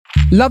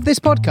Love this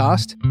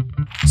podcast?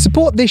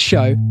 Support this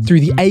show through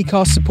the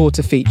Acast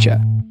supporter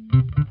feature.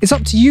 It's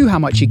up to you how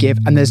much you give,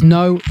 and there's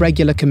no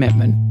regular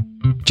commitment.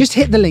 Just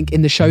hit the link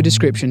in the show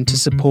description to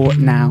support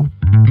now.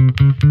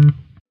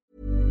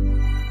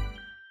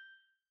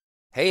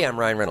 Hey, I'm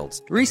Ryan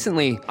Reynolds.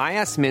 Recently, I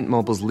asked Mint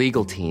Mobile's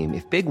legal team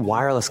if big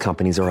wireless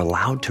companies are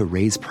allowed to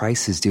raise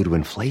prices due to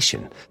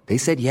inflation. They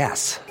said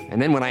yes.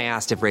 And then when I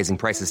asked if raising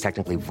prices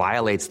technically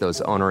violates those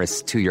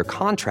onerous two-year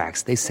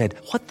contracts, they said,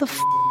 "What the f***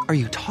 are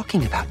you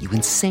talking about, you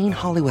insane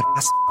Hollywood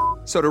ass?"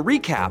 So to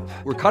recap,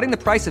 we're cutting the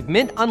price of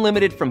Mint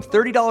Unlimited from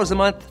 $30 a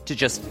month to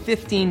just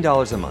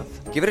 $15 a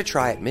month. Give it a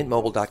try at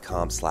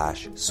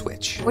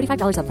mintmobile.com/switch.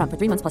 $45 up front for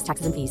 3 months plus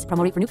taxes and fees.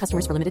 Promo rate for new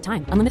customers for limited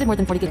time. Unlimited more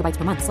than 40 gigabytes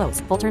per month. Slows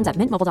full terms at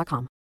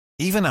mintmobile.com.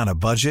 Even on a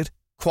budget,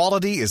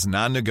 quality is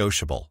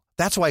non-negotiable.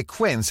 That's why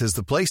Quince is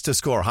the place to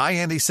score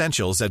high-end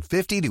essentials at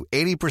 50 to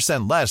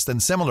 80% less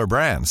than similar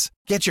brands.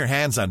 Get your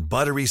hands on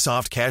buttery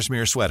soft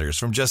cashmere sweaters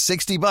from just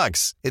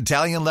 $60,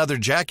 Italian leather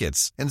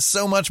jackets, and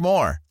so much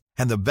more.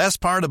 And the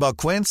best part about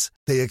Quince,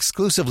 they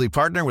exclusively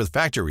partner with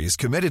factories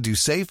committed to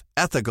safe,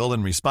 ethical,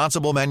 and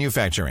responsible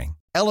manufacturing.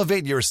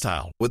 Elevate your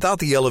style without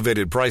the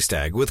elevated price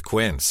tag with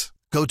Quince.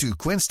 Go to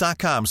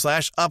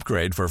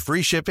quince.com/upgrade for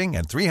free shipping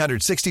and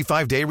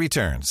 365-day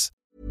returns.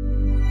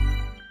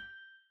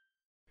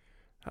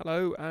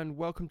 Hello and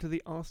welcome to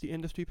the Ask the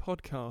Industry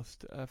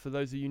podcast. For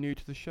those of you new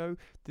to the show,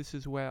 this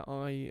is where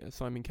I,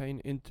 Simon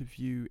Kane,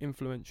 interview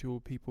influential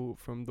people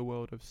from the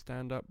world of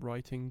stand-up,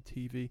 writing,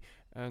 TV,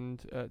 and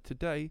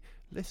today,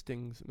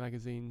 listings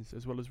magazines,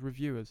 as well as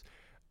reviewers.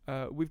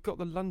 We've got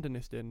The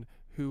Londonist in,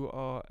 who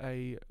are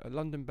a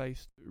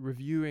London-based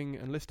reviewing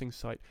and listing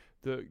site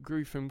that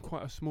grew from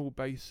quite a small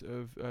base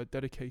of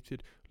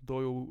dedicated,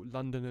 loyal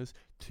Londoners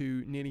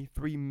to nearly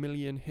 3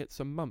 million hits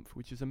a month,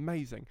 which is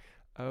amazing.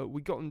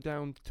 We got them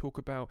down to talk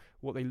about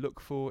what they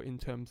look for in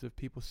terms of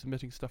people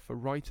submitting stuff for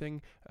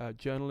writing,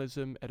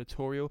 journalism,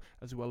 editorial,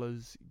 as well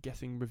as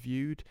getting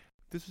reviewed.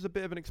 This was a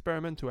bit of an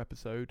experimental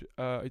episode.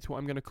 It's what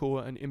I'm going to call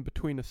an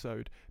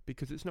in-between-isode,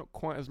 because it's not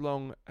quite as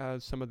long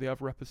as some of the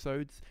other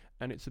episodes,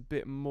 and it's a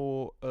bit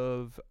more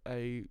of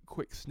a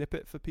quick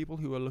snippet for people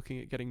who are looking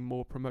at getting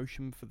more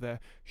promotion for their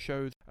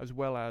shows, as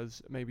well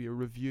as maybe a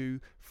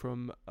review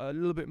from a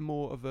little bit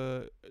more of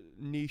a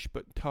niche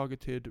but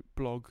targeted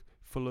blog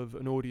full of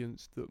an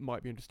audience that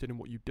might be interested in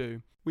what you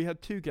do. We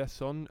had two guests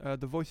on.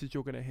 The voices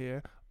you're going to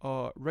hear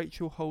are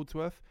Rachel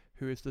Holdsworth,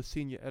 who is the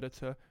senior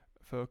editor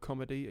for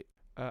comedy,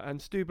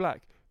 and Stu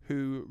Black,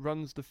 who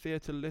runs the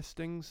theatre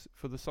listings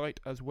for the site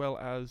as well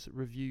as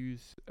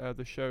reviews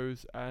the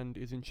shows and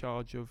is in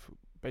charge of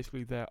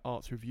basically their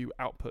arts review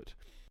output.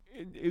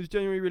 It was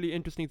genuinely really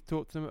interesting to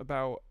talk to them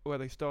about where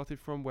they started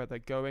from, where they're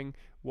going,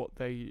 what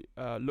they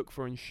look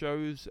for in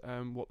shows,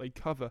 and what they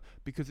cover,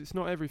 because it's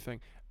not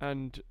everything.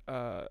 And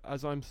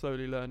as I'm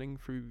slowly learning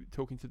through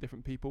talking to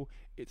different people,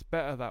 it's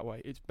better that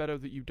way. It's better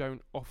that you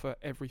don't offer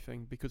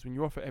everything, because when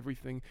you offer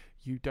everything,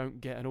 you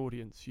don't get an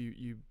audience.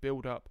 You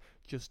build up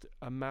just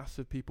a mass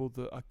of people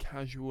that are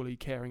casually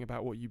caring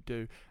about what you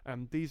do.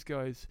 And these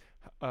guys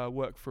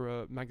work for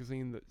a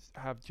magazine that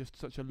have just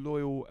such a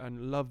loyal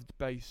and loved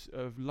base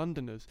of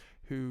Londoners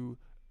who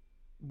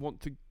want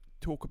to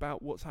talk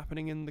about what's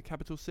happening in the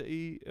capital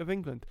city of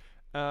England.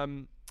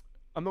 I'm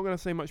not going to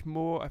say much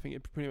more. I think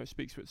it pretty much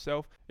speaks for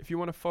itself. If you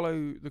want to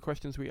follow the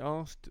questions we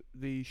asked,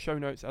 the show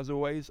notes, as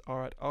always,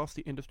 are at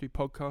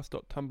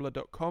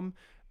asktheindustrypodcast.tumblr.com.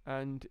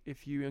 And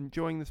if you're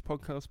enjoying this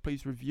podcast,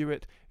 please review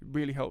it. It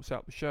really helps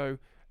out the show.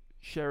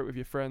 Share it with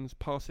your friends,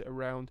 pass it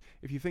around.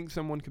 If you think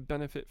someone could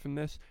benefit from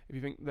this, if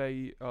you think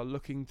they are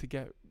looking to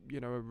get,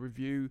 a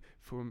review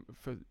for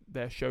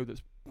their show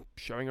that's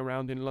showing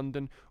around in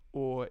London,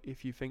 or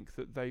if you think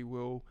that they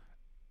will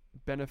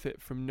benefit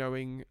from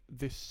knowing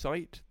this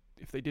site,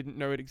 if they didn't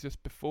know it exists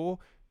before,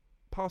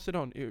 pass it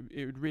on.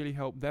 It would really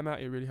help them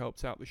out. It really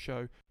helps out the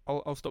show.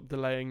 I'll stop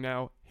delaying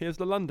now. Here's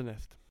The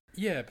Londonist.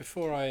 Yeah,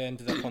 before I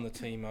ended up on the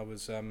team, I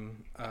was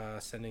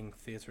sending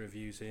theatre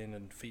reviews in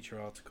and feature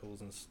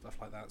articles and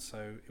stuff like that.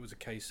 So it was a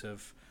case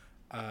of,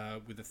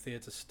 with the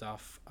theatre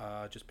stuff,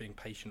 just being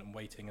patient and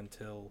waiting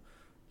until...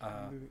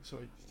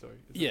 Sorry.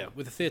 Yeah,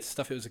 with the theatre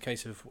stuff, it was a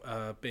case of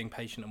being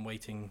patient and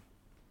waiting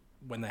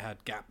when they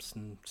had gaps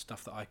and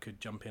stuff that I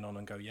could jump in on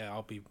and go, yeah,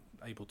 I'll be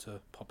able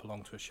to pop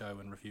along to a show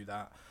and review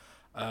that.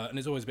 And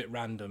it's always a bit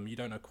random. You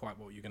don't know quite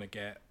what you're going to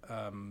get.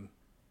 You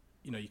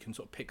can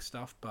sort of pick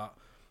stuff, but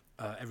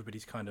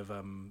everybody's kind of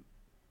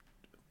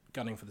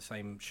gunning for the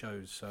same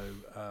shows. So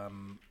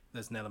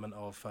there's an element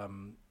of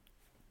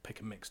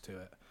pick and mix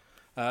to it.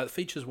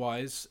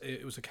 Features-wise,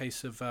 it was a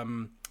case of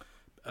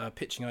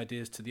pitching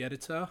ideas to the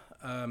editor,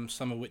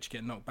 some of which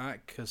get knocked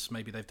back because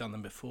maybe they've done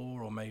them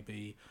before, or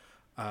maybe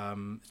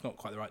it's not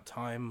quite the right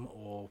time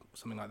or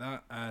something like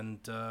that, and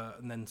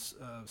then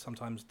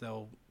sometimes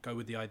they'll go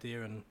with the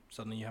idea and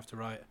suddenly you have to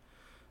write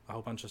a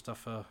whole bunch of stuff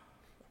for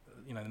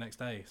the next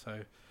day.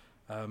 So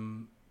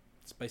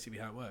it's basically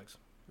how it works.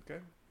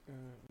 Okay.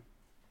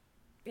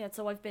 Yeah,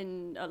 so I've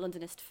been a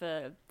Londonist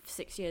for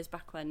 6 years,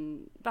 back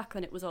when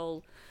it was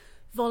all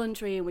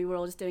voluntary, and we were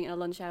all just doing it in our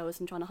lunch hours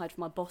and trying to hide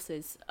from our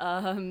bosses.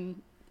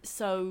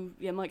 So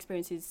yeah, my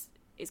experience is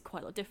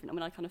quite a lot different. I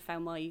mean, I kind of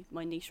found my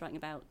niche writing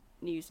about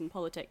news and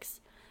politics,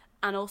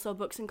 and also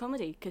books and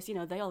comedy, because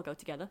they all go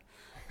together.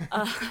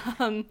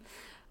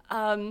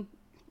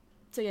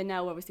 So yeah,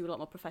 now obviously we're a lot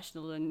more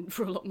professional and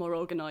we're a lot more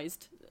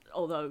organised,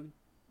 although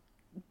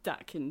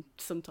that can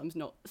sometimes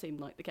not seem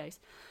like the case.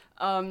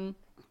 And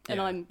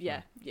I'm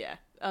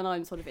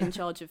sort of in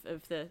charge of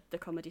the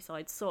comedy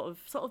side, sort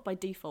of by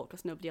default,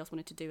 because nobody else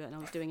wanted to do it and I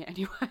was doing it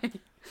anyway.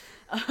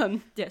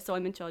 So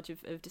I'm in charge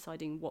of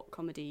deciding what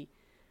comedy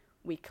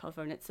we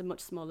cover, and it's a much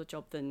smaller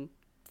job than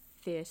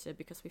theatre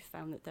because we've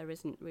found that there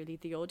isn't really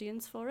the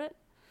audience for it.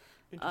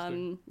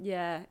 Interesting.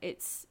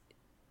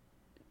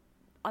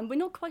 We're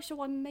not quite sure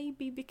why.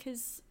 Maybe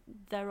because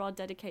there are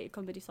dedicated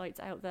comedy sites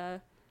out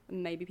there,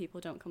 and maybe people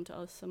don't come to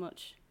us so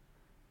much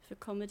for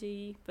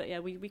comedy. But yeah,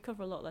 we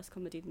cover a lot less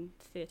comedy than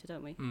theatre,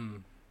 don't we?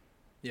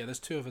 Yeah, there's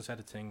 2 of us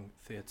editing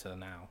theatre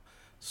now,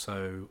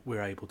 so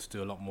we're able to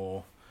do a lot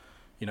more,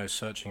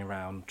 searching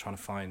around, trying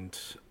to find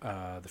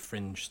the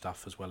fringe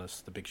stuff as well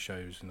as the big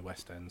shows in the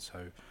West End.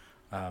 So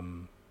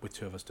with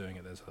 2 of us doing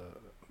it, there's a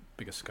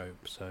bigger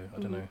scope. So I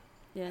don't know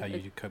how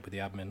you cope with the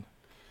admin.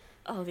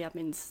 Oh, the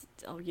admin's...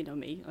 Oh, you know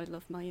me. I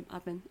love my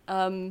admin.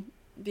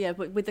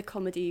 But with the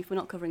comedy, if we're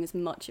not covering as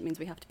much, it means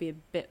we have to be a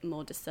bit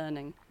more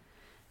discerning.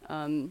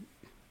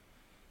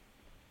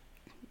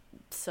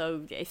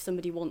 So if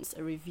somebody wants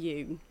a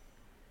review,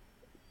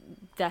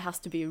 there has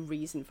to be a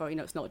reason for it.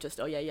 It's not just,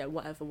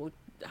 whatever, we'll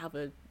have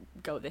a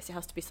go at this. It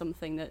has to be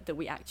something that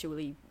we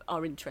actually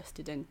are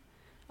interested in,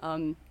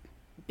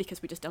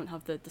 because we just don't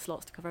have the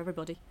slots to cover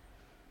everybody.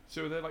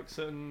 So are there like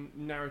certain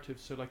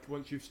narratives? So like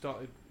once you've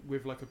started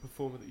with like a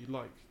performer that you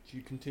like, do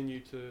you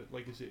continue to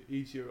is it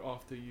easier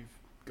after you've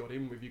got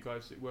in with you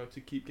guys, as it were, to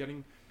keep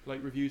getting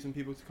like reviews and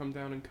people to come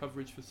down and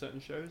coverage for certain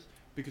shows?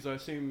 Because I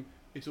assume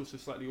it's also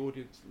slightly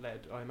audience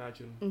led. I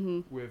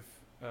imagine with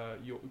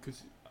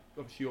because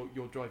obviously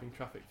you're driving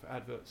traffic for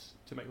adverts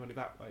to make money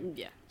that way.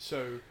 Yeah.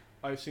 So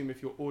I assume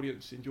if your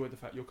audience enjoy the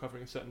fact you're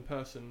covering a certain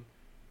person,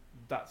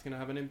 that's going to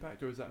have an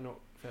impact, or is that not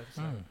fair to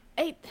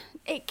say?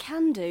 It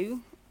can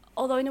do.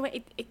 Although in a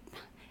way,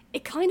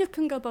 it kind of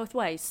can go both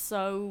ways.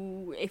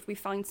 So if we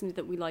find something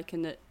that we like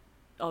and that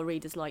our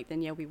readers like,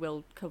 then yeah, we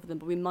will cover them.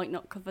 But we might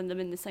not cover them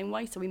in the same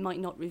way. So we might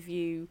not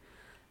review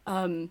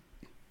an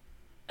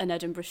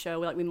Edinburgh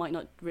show. Like we might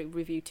not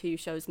review 2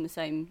 shows in the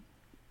same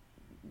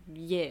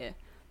year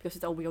because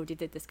it's, we already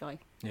did this guy.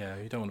 Yeah,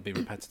 you don't want to be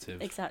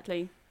repetitive.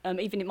 Exactly.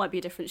 Even it might be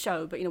a different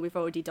show, but we've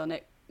already done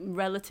it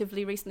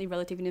relatively recently,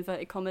 relative in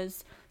inverted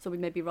commas. So we'd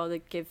maybe rather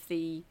give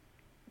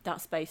that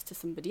space to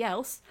somebody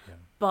else,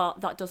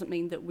 but that doesn't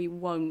mean that we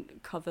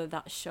won't cover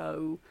that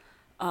show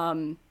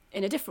in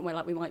a different way.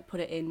 Like we might put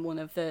it in one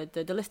of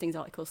the listings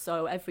articles.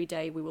 So every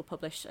day we will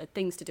publish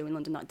things to do in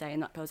London that day,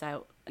 and that goes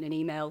out in an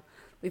email.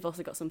 We've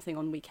also got something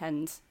on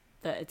weekends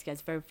that is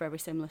a very, very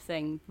similar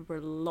thing. We're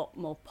a lot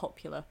more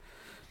popular,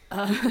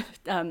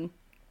 and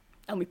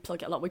we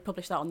plug it a lot. We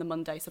publish that on the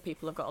Monday, so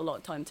people have got a lot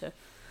of time to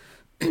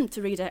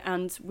to read it,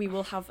 and we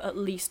will have at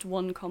least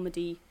one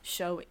comedy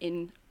show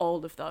in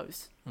all of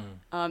those.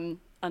 And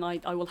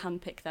I will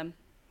handpick them.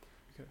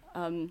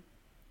 Okay.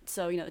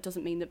 So it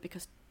doesn't mean that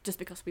because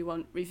we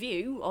won't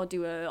review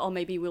or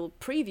maybe we'll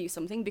preview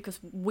something because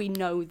we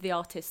know the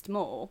artist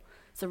more.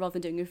 So rather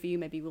than doing a review,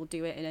 maybe we'll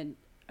do it in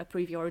a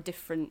preview or a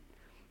different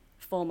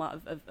format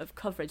of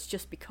coverage,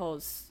 just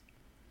because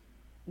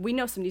we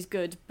know somebody's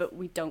good, but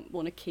we don't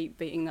want to keep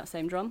beating that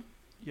same drum.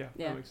 Yeah,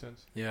 that makes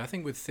sense. Yeah, I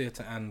think with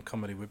theatre and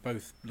comedy, we're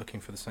both looking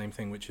for the same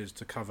thing, which is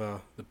to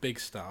cover the big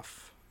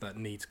stuff that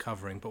needs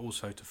covering, but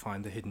also to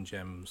find the hidden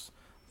gems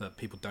that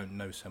people don't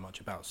know so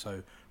much about.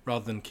 So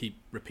rather than keep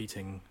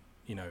repeating,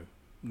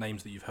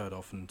 names that you've heard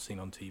of and seen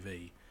on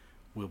TV,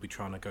 we'll be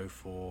trying to go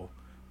for,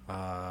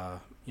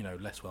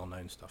 less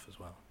well-known stuff as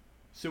well.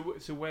 So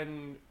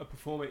when a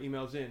performer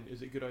emails in,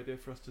 is it a good idea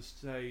for us to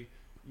say,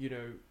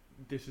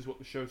 this is what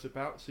the show's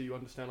about, so you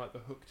understand like the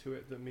hook to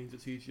it, that means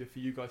it's easier for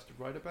you guys to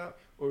write about,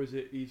 or is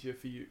it easier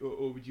for you,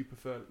 or would you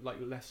prefer like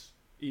less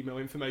email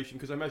information?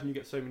 Because I imagine you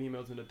get so many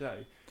emails in a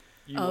day.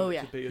 You want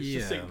it to be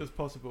as succinct as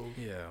possible.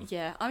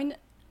 Yeah, I mean,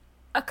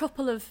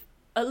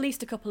 at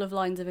least a couple of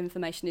lines of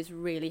information is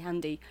really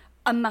handy.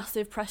 A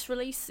massive press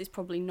release is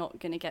probably not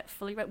going to get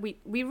fully read.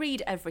 We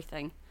read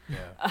everything.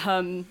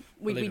 Yeah.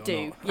 We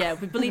do. Yeah,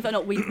 we believe it or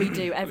not, we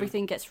do.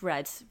 Everything gets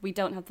read. We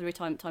don't have the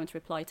time to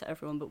reply to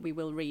everyone, but we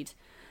will read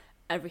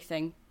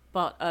everything.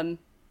 But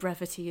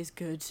brevity is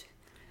good.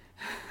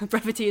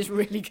 Brevity is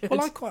really good.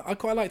 Well, I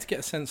quite like to get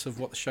a sense of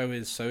what the show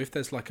is. So if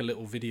there's like a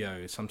little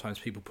video, sometimes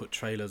people put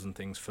trailers and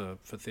things for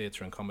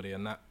theatre and comedy,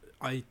 and that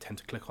I tend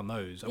to click on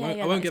those. I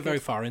won't get very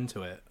far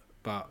into it,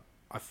 but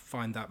I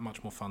find that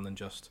much more fun than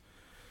just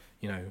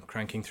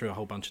cranking through a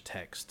whole bunch of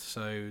text.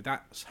 So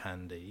that's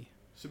handy.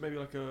 So maybe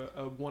like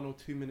a 1 or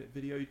 2 minute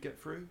video you'd get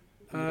through?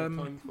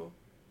 Time for?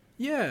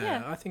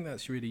 Yeah, I think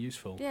that's really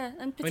useful. Yeah,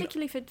 and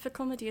particularly for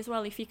comedy as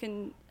well, if you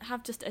can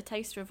have just a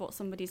taster of what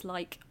somebody's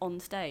like on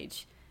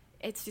stage,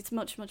 it's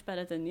much, much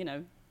better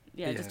than,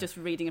 just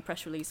reading a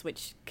press release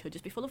which could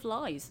just be full of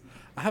lies.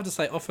 I have to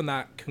say, often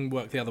that can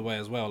work the other way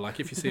as well. Like,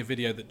 if you see a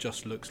video that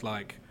just looks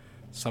like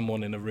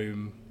someone in a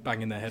room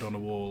banging their head on a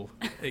wall,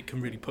 it can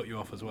really put you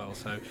off as well.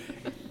 So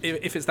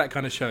if it's that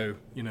kind of show,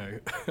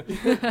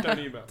 don't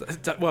email.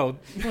 Well,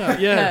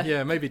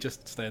 yeah, maybe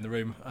just stay in the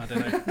room. I don't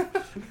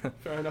know.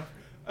 Fair enough.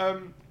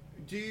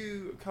 Do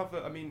you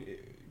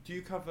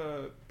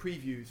cover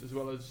previews as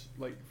well as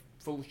like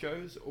full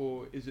shows,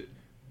 or is it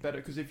better?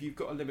 Because if you've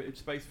got a limited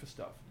space for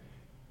stuff,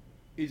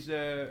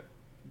 do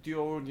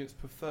your audience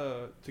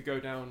prefer to go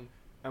down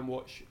and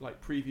watch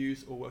like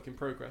previews or work in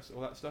progress,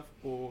 all that stuff,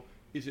 or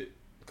is it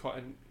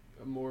quite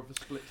a more of a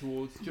split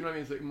towards? Do you know what I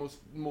mean? Is it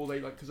more they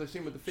like? Because I've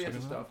seen with the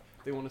theatre stuff,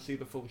 they want to see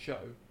the full show,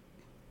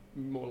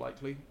 more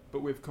likely.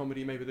 But with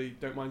comedy, maybe they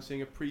don't mind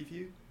seeing a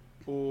preview,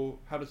 or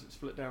how does it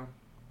split down?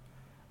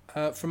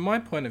 From my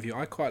point of view,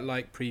 I quite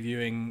like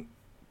previewing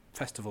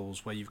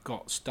festivals where you've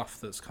got stuff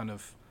that's kind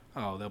of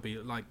there'll be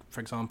like, for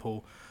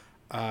example,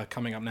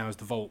 coming up now is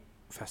the Vault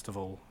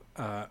Festival,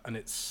 and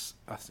it's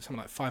something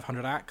like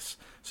 500 acts,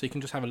 so you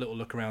can just have a little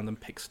look around and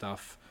pick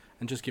stuff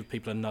and just give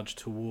people a nudge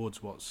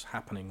towards what's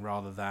happening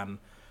rather than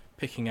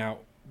picking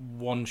out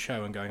one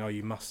show and going, oh,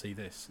 you must see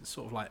this. It's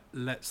sort of like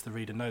lets the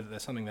reader know that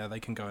there's something there they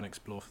can go and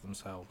explore for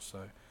themselves.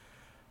 So,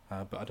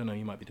 but I don't know,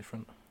 you might be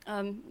different.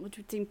 Would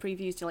you do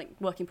previews to like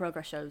work in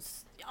progress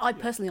shows? I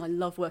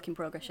love work in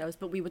progress shows,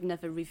 but we would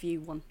never review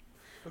one.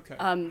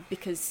 Okay.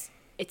 Because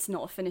it's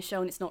not a finished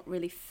show and it's not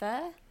really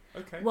fair.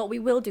 Okay. What we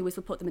will do is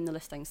we'll put them in the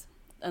listings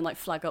and like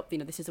flag up,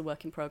 this is a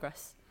work in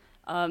progress.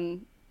 A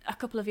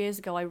couple of years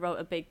ago, I wrote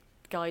a big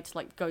guide to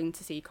like going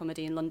to see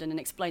comedy in London and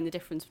explain the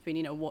difference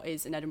between what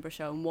is an Edinburgh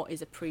show and what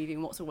is a preview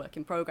and what's a work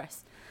in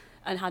progress,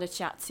 and had a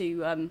chat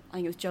to I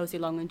think it was Josie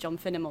Long and John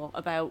Finnemore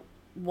about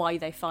why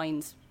they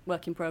find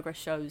work in progress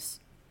shows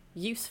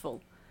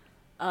useful.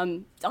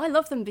 I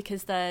love them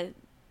because they're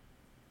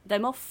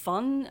more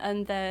fun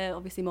and they're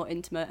obviously more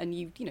intimate, and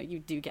you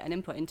do get an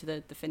input into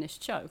the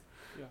finished show.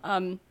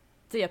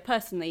 Yeah.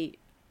 Personally,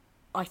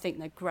 I think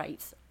they're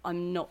great.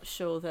 I'm not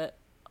sure that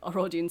our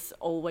audience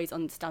always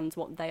understands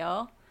what they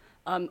are.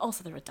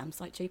 Also, they're a damn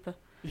sight cheaper,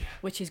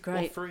 which is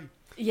great. Or free.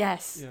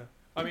 Yes. Yeah.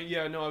 I mean,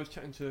 I was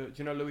chatting to, do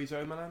you know Louise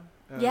O'Malan?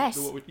 Yes.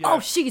 Oh,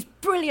 she's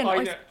brilliant.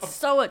 I'm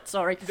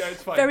sorry. No,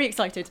 it's fine. Very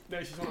excited.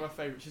 No, she's one of my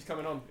favourites. She's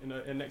coming on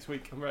in next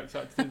week. I'm very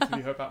excited to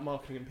interview her about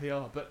marketing and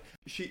PR. But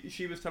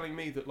she was telling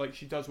me that like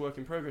she does work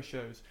in progress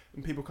shows,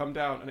 and people come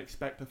down and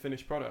expect a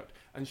finished product,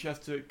 and she has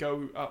to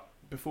go up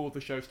before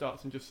the show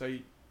starts and just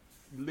say,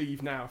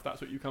 leave now if that's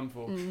what you come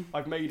for.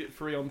 I've made it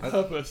free on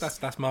purpose.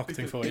 That's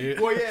marketing for you.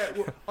 Well, yeah.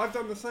 Well, I've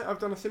done the same. I've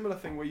done a similar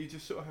thing where you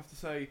just sort of have to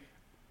say,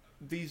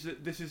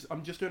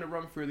 I'm just doing a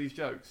run through these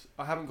jokes.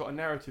 I haven't got a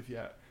narrative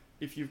yet.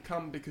 If you've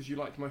come because you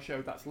liked my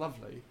show, that's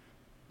lovely.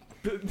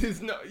 But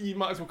you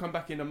might as well come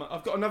back in a month.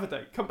 I've got another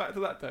date. Come back to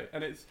that date.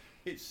 And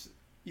it's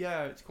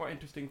quite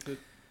interesting to.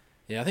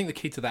 Yeah, I think the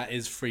key to that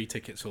is free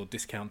tickets or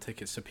discount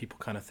tickets, so people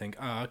kind of think,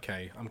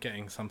 okay, I'm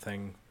getting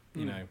something,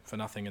 for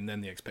nothing, and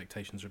then the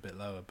expectations are a bit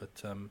lower.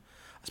 But I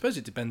suppose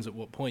it depends at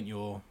what point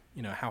you're,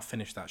 how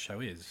finished that show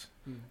is.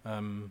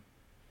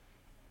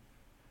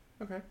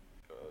 Okay.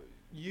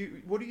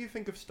 What do you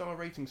think of star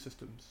rating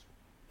systems?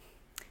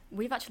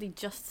 We've actually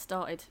just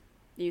started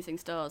using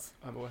stars.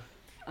 I'm aware.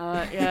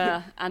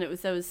 Yeah, and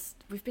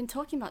we've been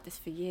talking about this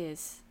for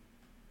years.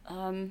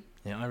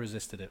 I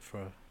resisted it for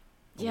a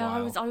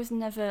while. I was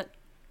never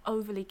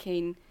overly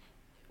keen.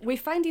 We're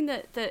finding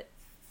that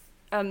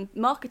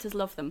marketers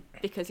love them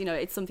because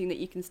it's something that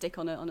you can stick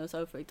on a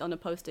sofa, on a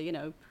poster,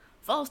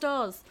 4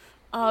 stars.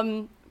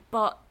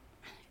 But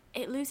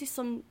it loses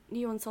some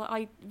nuance.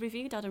 I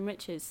reviewed Adam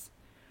Rich's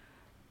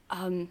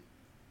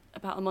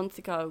about a month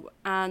ago,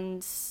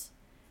 and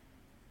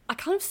I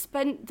kind of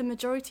spent the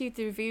majority of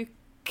the review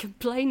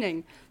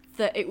complaining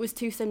that it was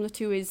too similar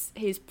to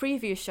his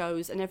previous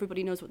shows, and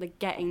everybody knows what they're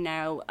getting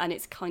now, and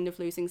it's kind of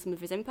losing some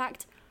of his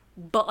impact.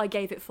 But I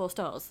gave it 4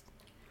 stars.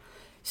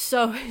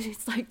 So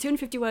it's like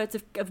 250 words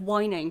of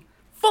whining.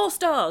 4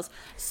 stars!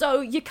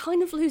 So you're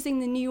kind of losing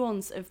the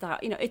nuance of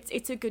that.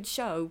 It's a good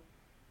show,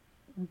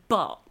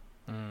 but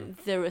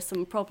there are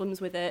some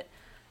problems with it.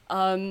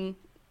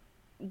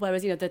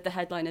 Whereas, the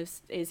headline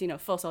is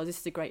 4 stars, this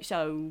is a great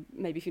show.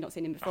 Maybe if you've not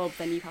seen him before,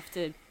 then you have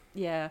to,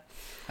 yeah.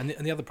 And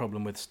the other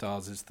problem with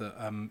stars is that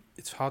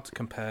it's hard to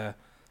compare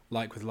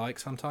like with like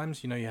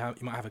sometimes. You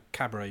might have a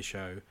cabaret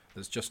show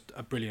that's just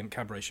a brilliant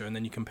cabaret show, and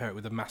then you compare it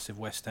with a massive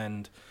West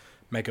End,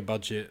 mega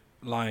budget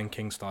Lion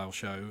King style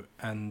show,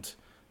 and,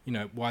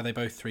 why are they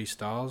both 3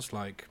 stars?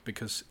 Like,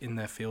 because in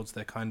their fields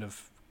they're kind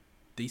of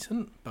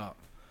decent, but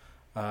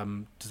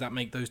does that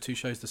make those 2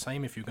 shows the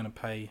same if you're going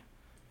to pay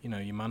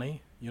your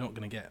money? You're not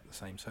going to get the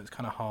same. So it's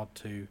kind of hard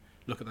to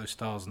look at those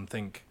stars and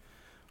think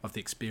of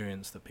the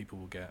experience that people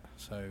will get.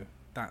 So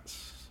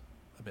that's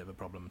a bit of a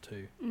problem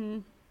too.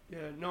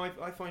 Yeah, no,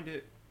 I find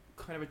it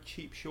kind of a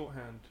cheap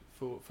shorthand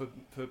for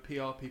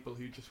PR people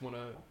who just want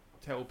to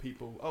tell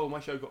people, oh, my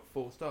show got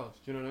 4 stars.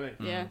 Do you know what I mean?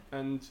 Yeah.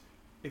 And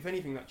if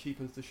anything, that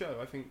cheapens the show.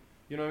 I think,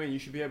 you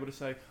should be able to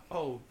say,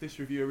 oh, this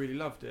reviewer really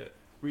loved it.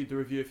 read the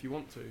review if you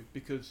want to,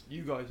 because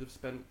you guys have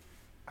spent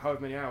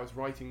however many hours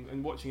writing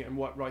and watching it and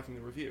writing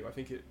the review. I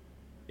think it,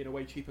 in a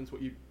way, cheapens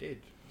what you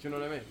did. Do you know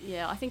what I mean?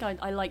 Yeah, I think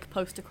I like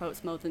poster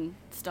quotes more than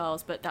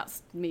stars, but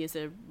that's me as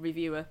a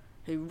reviewer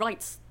who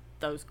writes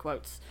those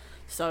quotes.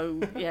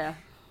 So, yeah.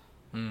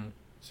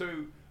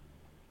 So,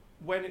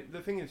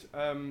 the thing is,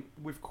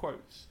 with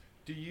quotes,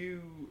 do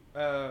you...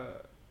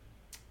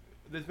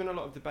 there's been a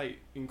lot of debate,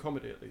 in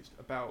comedy at least,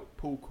 about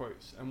pull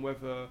quotes and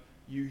whether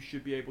you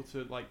should be able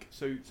to, like...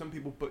 So, some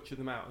people butcher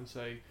them out and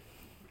say,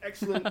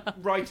 excellent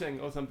writing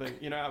or something.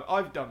 You know,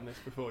 I've done this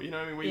before. You know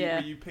what I mean?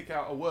 Where you pick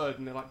out a word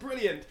and they're like,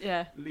 brilliant!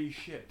 Yeah. Lee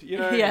shit. You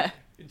know? Yeah.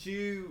 Do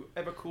you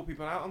ever call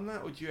people out on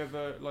that? Or do you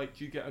ever, like,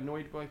 do you get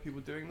annoyed by people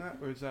doing that?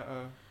 Or is that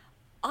a...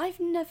 I've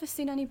never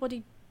seen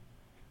anybody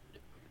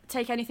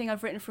take anything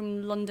I've written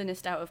from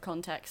Londonist out of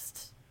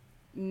context.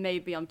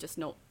 Maybe I'm just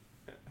not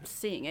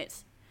seeing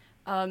it.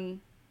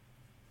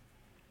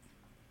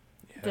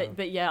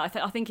 But yeah,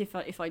 I think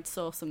if I'd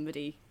saw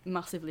somebody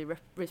massively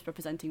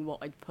misrepresenting what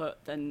I'd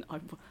put, then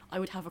I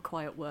would have a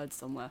quiet word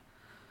somewhere.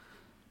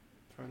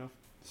 Fair enough.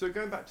 So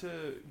going back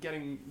to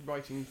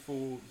writing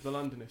for the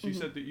Londonist, you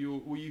said that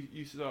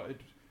you started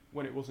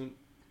when it wasn't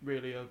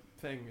really a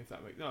thing. If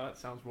that makes that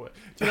sounds weird.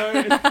 Do you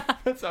know?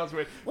 That sounds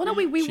weird. Well, no,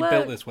 we she were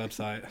built this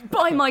website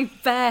by my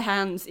bare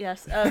hands.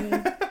 Yes. Are you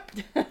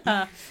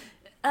the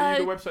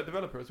website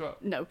developer as well?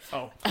 No.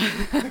 Oh.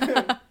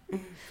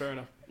 Fair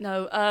enough.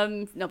 No,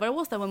 but I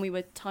was there when we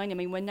were tiny. I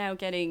mean, we're now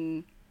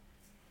getting,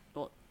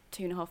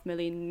 2.5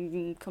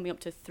 million, coming up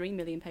to 3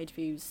 million page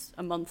views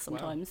a month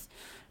sometimes.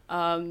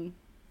 Wow.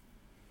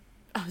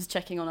 I was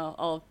checking on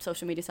our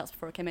social media stats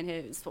before I came in here.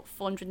 It was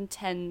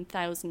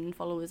 410,000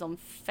 followers on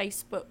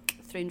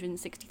Facebook,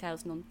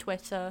 360,000 on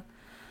Twitter.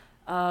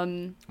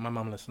 My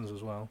mum listens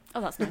as well.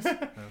 Oh, that's nice.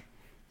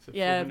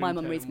 So my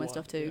mum reads my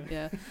stuff too.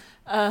 Yeah.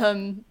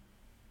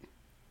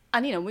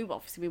 And you know, we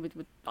would.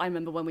 I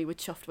remember when we were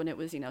chuffed when it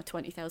was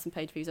 20,000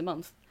 page views a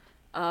month.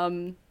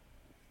 The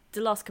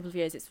last couple of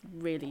years, it's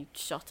really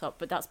shot up,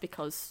 but that's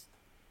because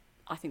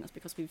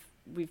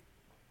we've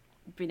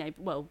been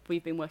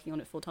working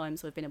on it full time,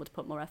 so we've been able to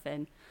put more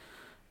effort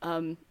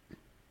in,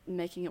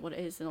 making it what it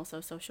is, and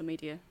also social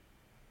media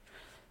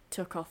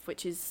took off,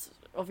 which is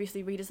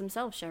obviously readers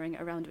themselves sharing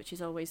it around, which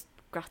is always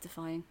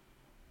gratifying.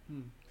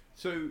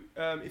 So,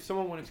 if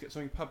someone wanted to get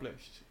something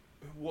published,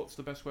 what's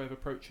the best way of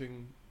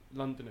approaching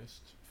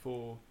Londonist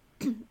for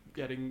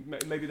getting...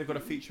 Maybe they've got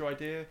a feature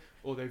idea,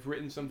 or they've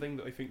written something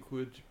that they think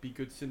would be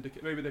good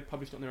syndicate. Maybe they've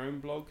published it on their own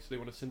blog, so they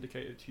want to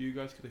syndicate it to you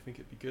guys because they think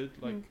it'd be good.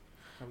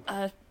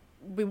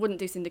 We wouldn't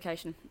do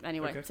syndication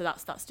anyway, okay. So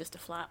that's just a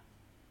flat.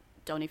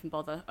 Don't even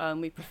bother.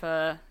 We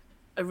prefer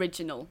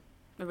original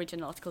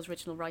articles,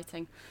 original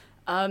writing.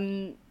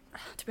 To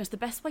be honest, the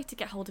best way to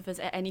get hold of us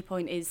at any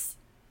point is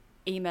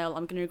email.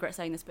 I'm going to regret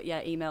saying this, but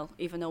yeah, email.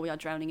 Even though we are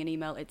drowning in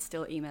email, it's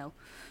still email.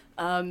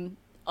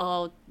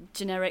 Our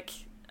generic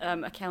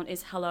account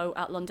is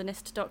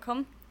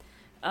hello@londonist.com.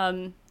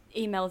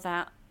 Email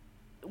that.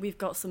 We've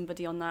got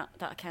somebody on that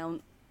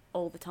account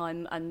all the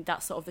time, and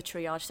that's sort of the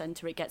triage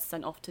centre. It gets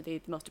sent off to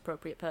the most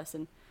appropriate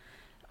person.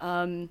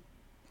 But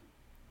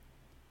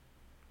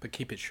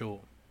keep it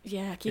short.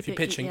 Yeah, if you're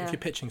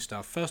pitching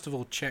stuff, first of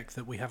all, check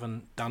that we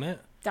haven't done it.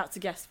 That's a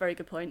guess. Very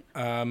good point.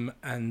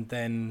 And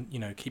then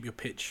keep your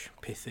pitch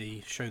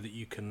pithy. Show that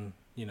you can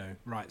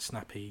write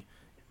snappy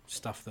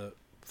stuff that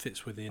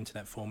fits with the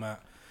internet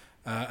format.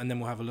 And then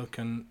we'll have a look,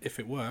 and if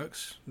it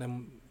works,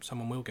 then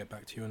someone will get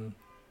back to you and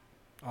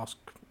ask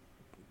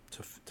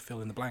to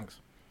fill in the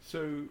blanks.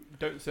 So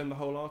don't send the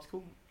whole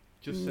article.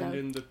 Just send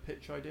in the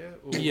pitch idea.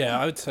 Or yeah,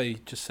 I would say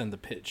just send the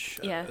pitch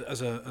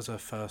as a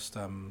first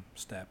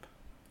step.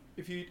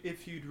 If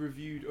you'd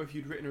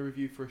written a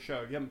review for a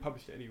show, you haven't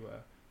published it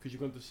anywhere because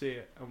you've gone to see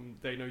it and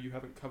they know you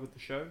haven't covered the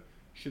show.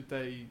 Should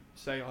they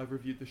say, "I've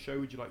reviewed the show,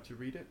 would you like to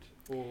read it?"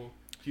 Or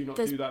do you not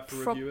do that for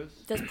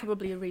reviewers? There's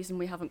probably a reason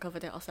we haven't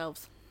covered it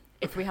ourselves.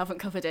 If we haven't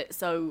covered it,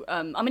 so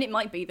it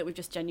might be that we've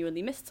just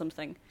genuinely missed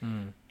something.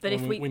 But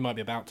if we might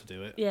be about to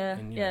do it.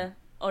 Yeah.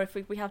 Or if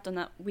we have done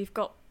that, we've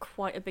got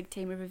quite a big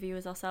team of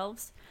reviewers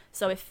ourselves.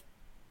 So if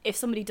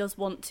somebody does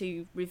want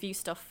to review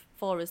stuff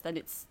for us, then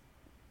it's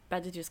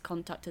better to just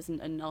contact us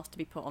and ask to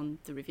be put on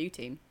the review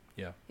team.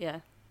 Yeah.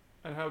 Yeah.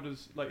 And how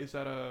does is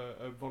that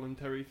a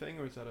voluntary thing,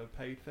 or is that a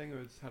paid thing,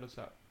 or how does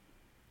that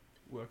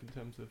work in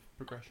terms of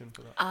progression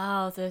for that?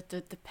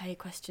 The pay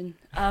question.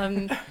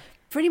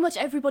 Pretty much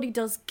everybody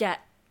does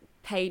get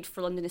paid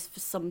for Londonist for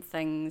some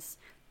things.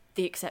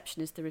 The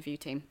exception is the review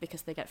team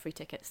because they get free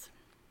tickets.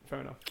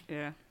 Fair enough.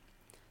 Yeah.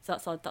 So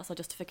that's our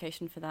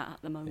justification for that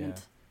at the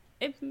moment.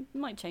 Yeah. It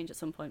might change at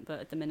some point, but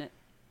at the minute.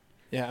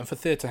 Yeah, and for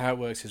theatre, how it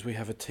works is we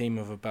have a team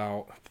of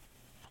about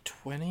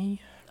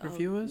 20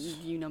 reviewers.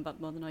 You know about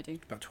more than I do.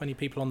 About 20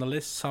 people on the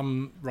list.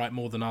 Some write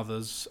more than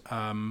others.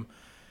 And,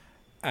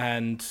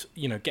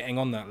 getting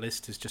on that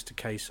list is just a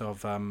case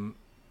of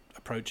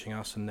approaching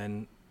us, and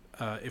then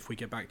if we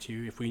get back to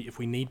you, if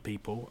we need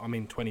people,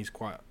 20 is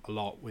quite a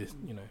lot with,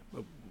 we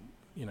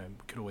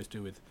could always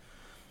do with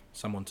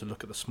someone to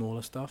look at the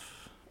smaller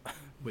stuff,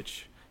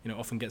 which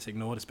often gets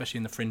ignored, especially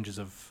in the fringes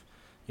of,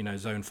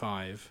 Zone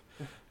 5.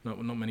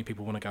 Not many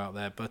people want to go out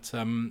there, but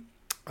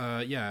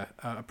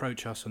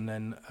approach us, and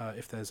then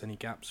if there's any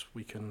gaps,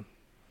 we can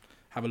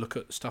have a look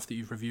at stuff that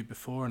you've reviewed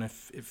before, and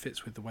if it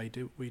fits with the way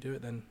we do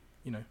it, then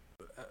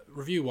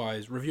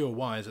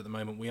reviewer-wise, at the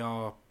moment we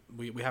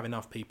have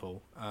enough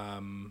people,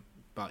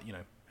 but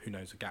who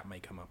knows, a gap may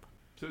come up.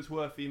 So it's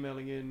worth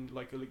emailing in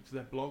like a link to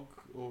their blog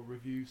or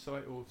review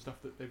site or stuff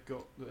that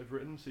they've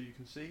written, so you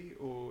can see,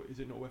 or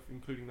is it not worth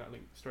including that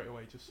link straight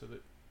away, just so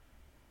that?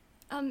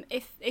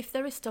 If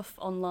there is stuff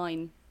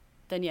online,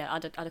 then yeah,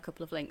 add a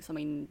couple of links. I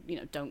mean,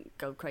 don't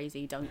go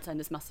crazy, don't send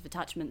us massive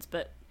attachments,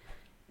 but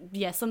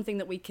yeah, something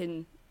that we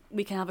can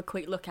have a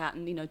quick look at,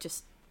 and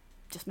just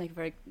make a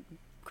very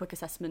quick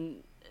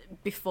assessment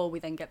before we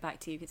then get back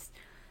to you. Because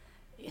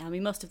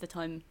most of the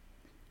time,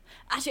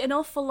 actually, an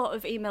awful lot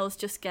of emails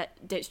just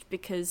get ditched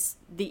because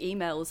the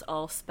emails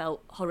are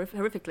spelt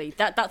horrifically.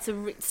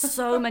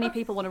 So many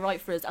people want to write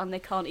for us and they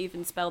can't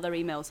even spell their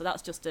email, so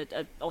that's just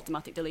a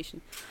automatic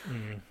deletion.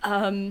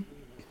 But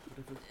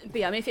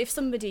yeah, I mean, if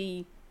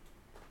somebody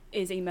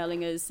is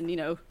emailing us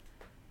and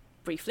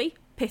briefly,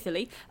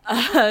 pithily,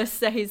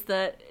 says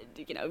the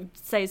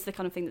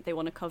kind of thing that they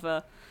want to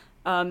cover,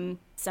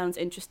 sounds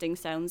interesting,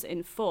 sounds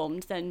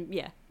informed, then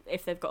yeah,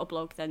 if they've got a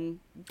blog, then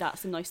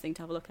that's a nice thing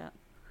to have a look at.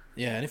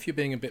 Yeah, and if you're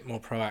being a bit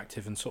more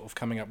proactive and sort of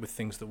coming up with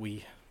things that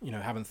we,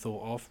 haven't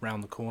thought of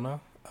round the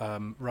corner,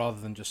 rather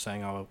than just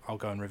saying, I'll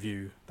go and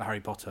review the Harry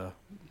Potter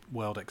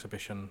World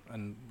Exhibition,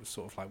 and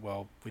sort of like,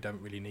 well, we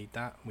don't really need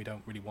that, we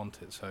don't really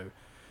want it, so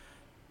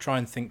try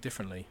and think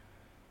differently.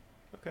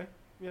 Okay,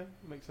 yeah,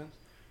 makes sense.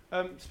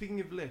 Speaking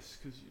of lists,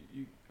 because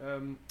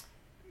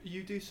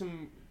you do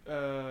some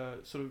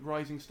sort of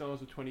rising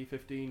stars of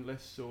 2015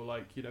 lists, or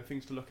like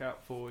things to look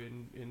out for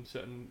in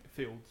certain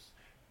fields.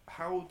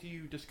 How do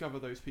you discover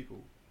those people?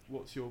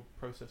 What's your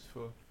process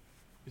for?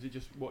 Is it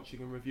just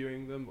watching and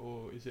reviewing them,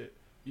 or is it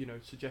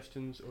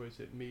suggestions, or is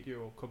it media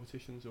or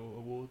competitions or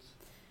awards?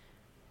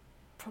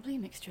 Probably a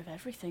mixture of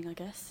everything, I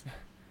guess.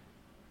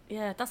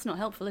 Yeah, that's not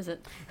helpful, is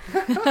it?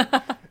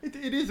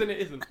 It is and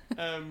it isn't.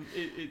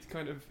 It's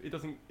kind of it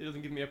doesn't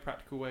give me a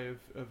practical way of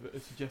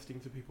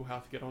suggesting to people how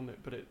to get on it,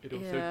 but it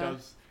also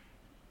does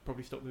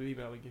probably stop them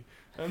emailing you.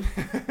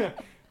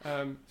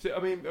 So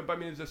I mean,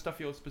 is there stuff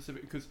you're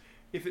specific, because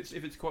if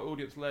it's quite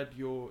audience led,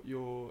 your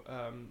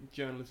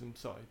journalism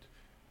side,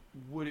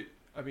 would it?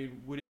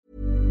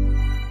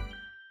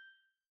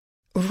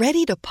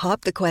 Ready to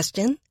pop the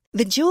question?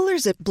 The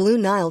jewelers at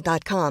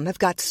BlueNile.com have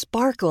got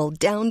sparkle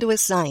down to a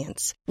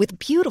science with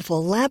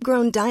beautiful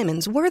lab-grown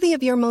diamonds worthy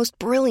of your most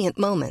brilliant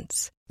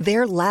moments.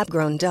 Their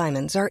lab-grown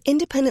diamonds are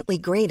independently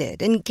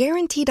graded and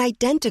guaranteed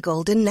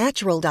identical to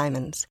natural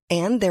diamonds,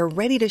 and they're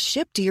ready to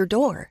ship to your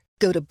door.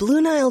 Go to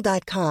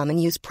BlueNile.com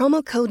and use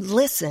promo code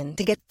LISTEN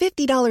to get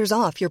 $50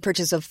 off your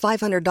purchase of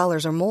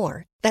 $500 or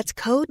more. That's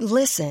code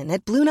LISTEN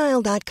at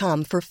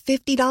BlueNile.com for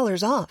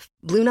 $50 off.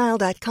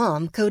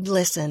 BlueNile.com, code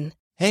LISTEN.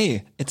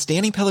 Hey, it's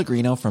Danny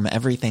Pellegrino from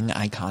Everything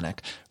Iconic.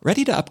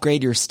 Ready to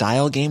upgrade your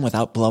style game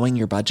without blowing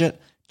your budget?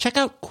 Check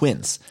out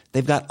Quince.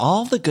 They've got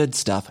all the good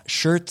stuff,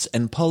 shirts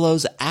and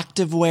polos,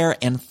 activewear,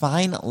 and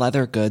fine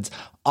leather goods,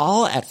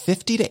 all at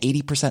 50 to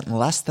 80%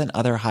 less than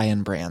other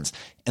high-end brands.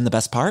 And the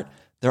best part?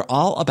 They're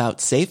all about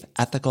safe,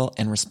 ethical,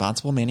 and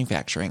responsible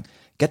manufacturing.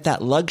 Get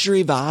that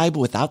luxury vibe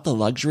without the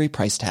luxury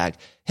price tag.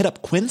 Hit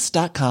up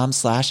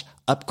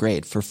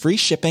quince.com/upgrade for free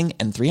shipping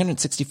and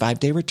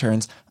 365-day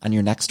returns on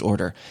your next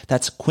order.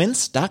 That's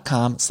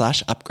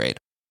quince.com/upgrade.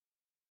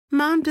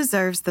 Mom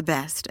deserves the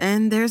best,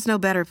 and there's no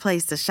better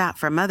place to shop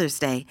for Mother's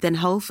Day than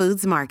Whole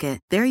Foods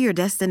Market. They're your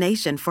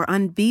destination for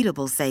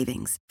unbeatable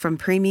savings, from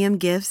premium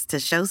gifts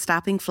to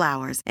show-stopping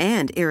flowers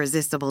and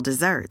irresistible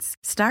desserts.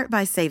 Start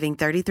by saving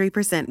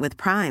 33% with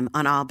Prime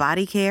on all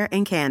body care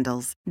and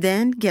candles.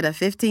 Then get a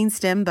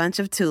 15-stem bunch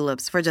of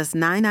tulips for just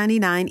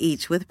 $9.99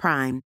 each with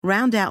Prime.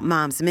 Round out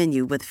Mom's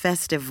menu with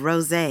festive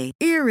rosé,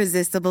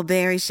 irresistible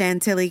berry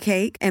chantilly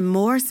cake, and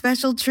more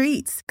special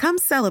treats. Come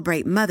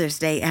celebrate Mother's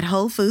Day at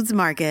Whole Foods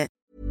Market.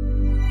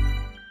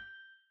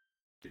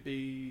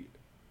 Trying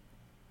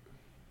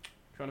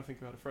to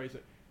think of how to phrase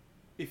it.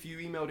 If you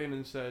emailed in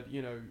and said,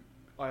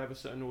 I have a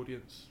certain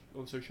audience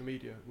on social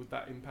media, would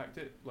that impact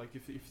it? Like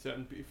if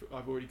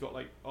I've already got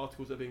like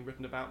articles that are being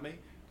written about me,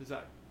 does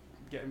that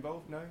get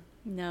involved?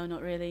 No,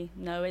 not really.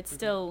 No, it's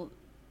still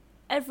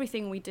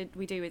everything we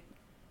do it.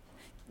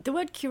 The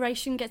word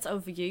curation gets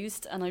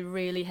overused and I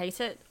really hate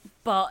it,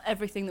 but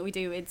everything that we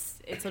do, it's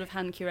sort of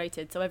hand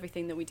curated, so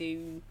everything that we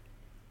do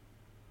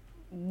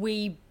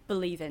we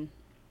believe in.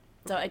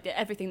 So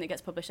everything that gets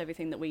published,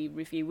 everything that we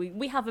review,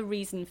 we have a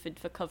reason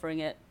for covering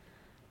it.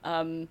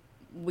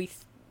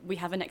 We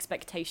have an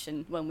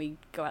expectation when we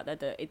go out there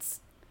that it's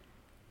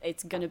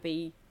going to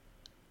be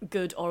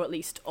good, or at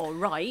least all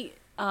right.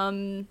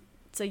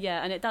 So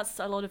yeah, and that's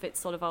a lot of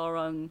it's sort of our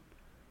own.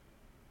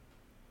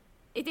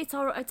 It's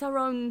our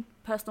own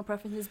personal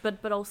preferences,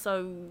 but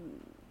also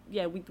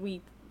yeah we.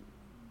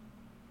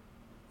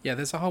 Yeah,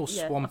 there's a whole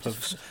swamp of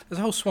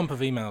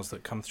emails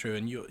that come through,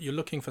 and you're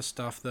looking for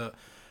stuff that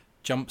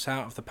jumps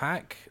out of the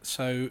pack.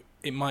 So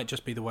it might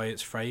just be the way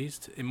it's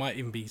phrased. It might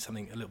even be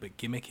something a little bit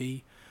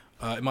gimmicky.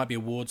 It might be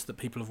awards that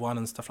people have won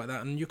and stuff like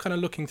that. And you're kind of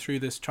looking through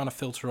this, trying to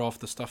filter off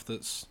the stuff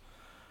that's...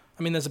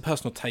 I mean, there's a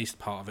personal taste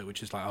part of it,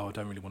 which is like, oh, I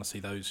don't really want to see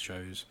those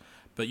shows.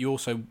 But you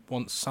also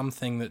want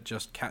something that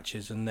just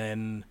catches, and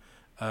then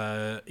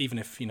even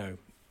if, you know,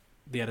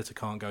 the editor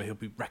can't go, he'll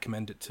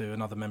recommend it to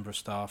another member of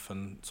staff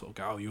and sort of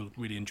go, oh, you'll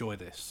really enjoy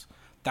this.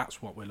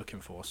 That's what we're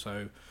looking for.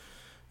 So,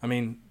 I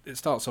mean, it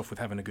starts off with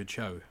having a good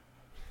show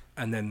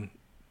and then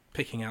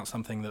picking out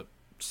something that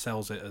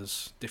sells it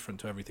as different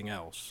to everything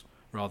else,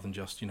 rather than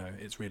just, you know,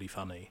 it's really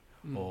funny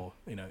or,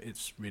 you know,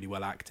 it's really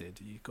well acted.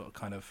 You've got to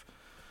kind of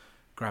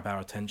grab our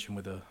attention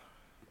with a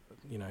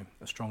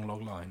strong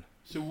log line.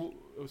 So,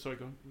 sorry,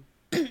 go on.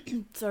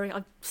 Sorry,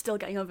 I'm still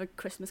getting over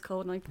Christmas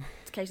cold, and I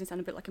occasionally sound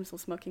a bit like I'm still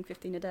smoking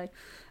 15 a day.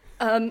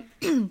 Yeah,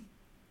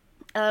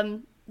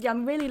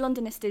 I'm really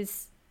Londonist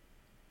is...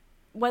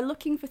 We're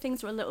looking for things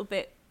that are a little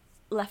bit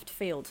left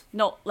field.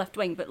 Not left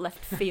wing, but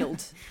left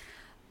field.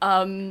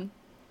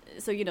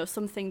 So, you know,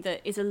 something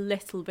that is a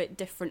little bit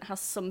different, has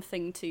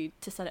something to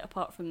set it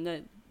apart from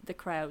the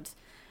crowd.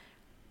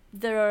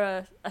 There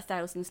are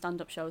 1,000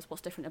 stand-up shows.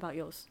 What's different about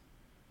yours?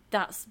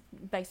 That's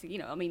basically, you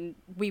know, I mean,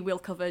 we will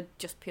cover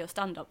just pure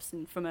stand-ups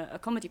and from a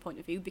comedy point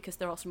of view, because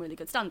there are some really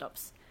good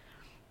stand-ups.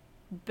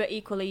 But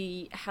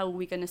equally, how are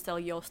we going to sell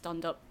your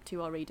stand-up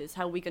to our readers?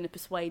 How are we going to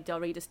persuade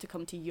our readers to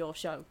come to your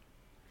show?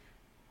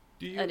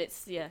 And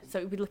it's, yeah,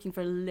 so we're looking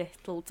for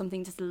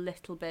something just a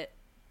little bit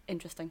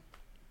interesting.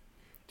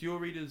 Do your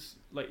readers,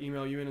 like,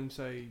 email you in and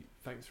say,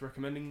 thanks for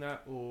recommending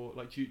that? Or,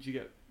 like, do you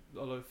get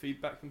a lot of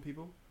feedback from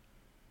people?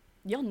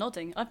 You're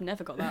nodding. I've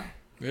never got that.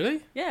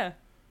 Really? Yeah.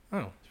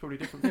 Oh. It's probably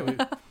different for you.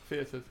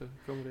 Theatre to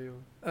comedy or...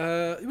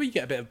 Well, you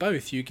get a bit of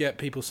both. You get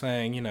people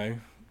saying, you know,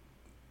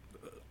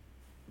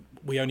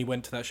 we only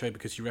went to that show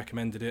because you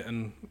recommended it,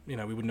 and, you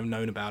know, we wouldn't have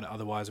known about it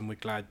otherwise, and we're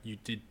glad you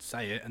did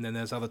say it. And then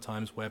there's other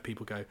times where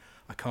people go,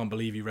 I can't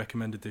believe you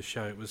recommended this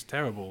show. It was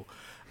terrible.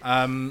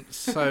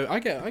 So I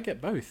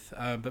get both.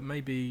 But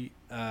maybe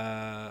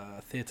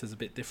theatre's a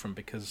bit different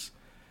because,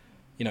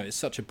 you know, it's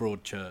such a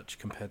broad church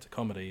compared to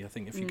comedy. I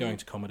think if you're going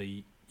to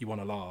comedy, you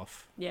want to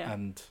laugh. Yeah.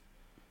 And,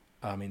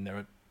 I mean, there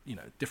are, you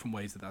know, different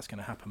ways that that's going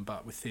to happen.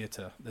 But with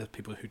theatre, there's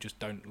people who just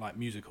don't like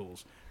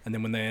musicals. And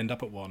then when they end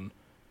up at one,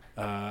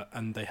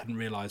 and they hadn't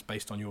realised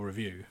based on your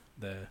review,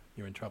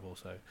 you're in trouble.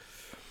 So,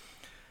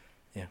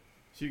 yeah.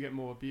 So you get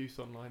more abuse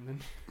online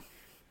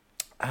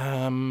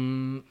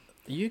then?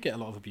 You get a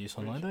lot of abuse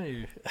online, don't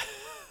you?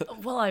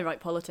 Well, I write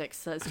politics,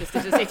 so it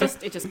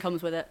just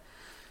comes with it.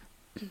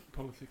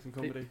 Politics and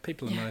comedy.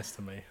 People are nice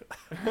to me.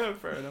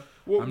 Fair enough.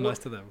 I'm nice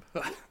to them.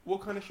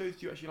 What kind of shows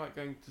do you actually like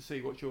going to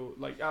see? What's your,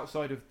 like,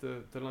 outside of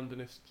the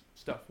Londonist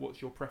stuff, what's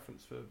your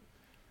preference for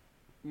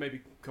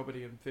maybe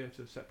comedy and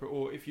theatre separate?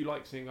 Or if you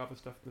like seeing other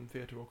stuff than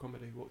theatre or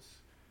comedy,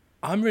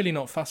 I'm really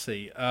not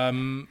fussy.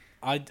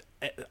 I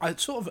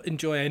sort of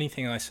enjoy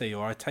anything I see,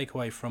 or I take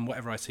away from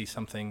whatever I see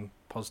something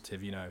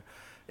positive, you know.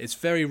 It's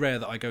very rare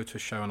that I go to a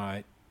show and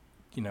I,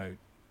 you know,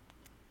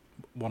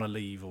 want to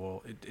leave,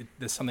 or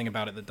there's something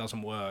about it that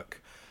doesn't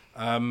work.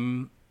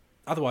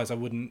 Otherwise I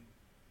wouldn't,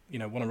 you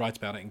know, want to write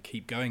about it and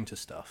keep going to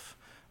stuff.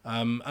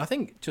 I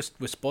think just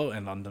we're spoiled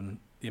in London,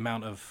 the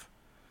amount of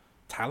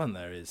talent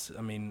there is.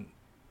 I mean,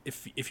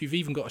 if you've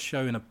even got a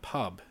show in a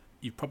pub,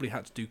 you've probably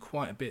had to do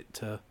quite a bit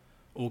to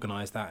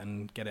organise that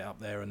and get it up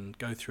there and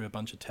go through a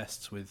bunch of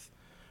tests with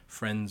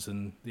friends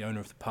and the owner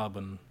of the pub,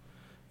 and,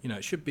 you know,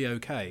 it should be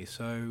okay.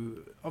 So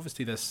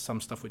obviously there's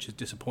some stuff which is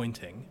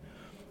disappointing,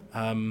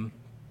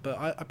 but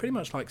I pretty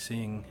much like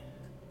seeing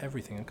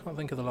everything. I can't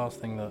think of the last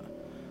thing that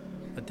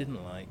I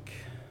didn't like.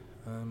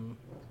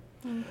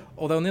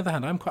 Although on the other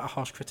hand, I'm quite a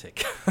harsh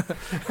critic.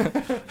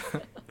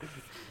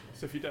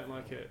 So if you don't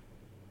like it,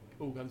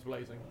 all guns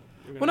blazing.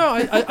 Well,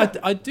 no,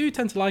 I do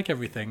tend to like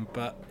everything,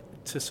 but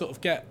to sort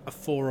of get a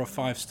 4 or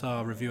 5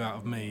 star review out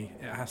of me,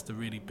 it has to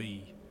really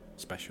be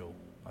special,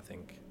 I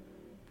think.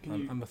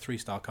 I'm a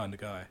 3-star kind of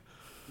guy.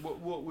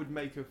 What would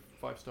make a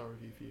 5-star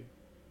review for you?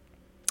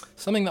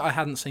 Something that I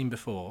hadn't seen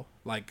before,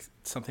 like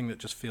something that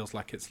just feels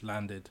like it's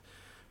landed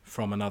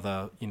from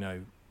another, you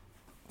know,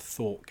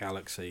 thought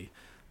galaxy,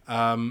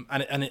 and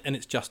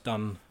it's just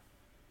done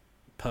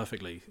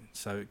perfectly.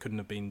 So it couldn't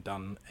have been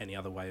done any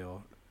other way,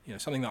 or, you know,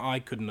 something that I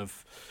couldn't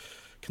have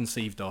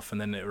conceived of, and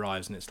then it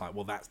arrives and it's like,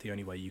 well, that's the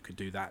only way you could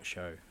do that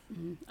show.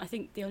 I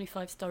think the only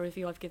 5-star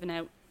review I've given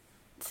out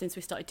since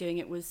we started doing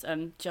it was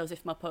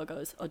Joseph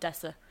Marpogo's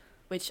Odessa,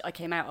 which I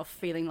came out of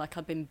feeling like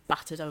I'd been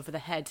battered over the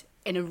head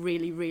in a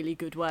really, really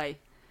good way.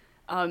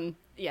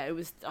 Yeah, it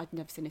was. I'd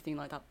never seen anything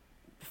like that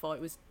before.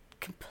 It was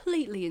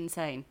completely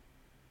insane,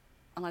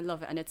 and I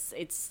love it. And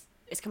it's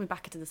coming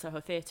back into the Soho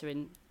Theatre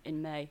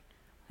in May.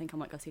 I think I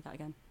might go see that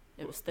again.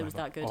 It was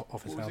that good.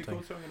 Office what was it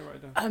called? So I'm going to write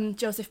it down.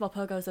 Joseph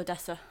Marpogo's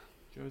Odessa.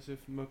 Joseph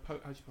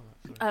Marpogo. How do you spell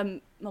that?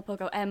 Sorry.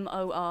 Marpogo,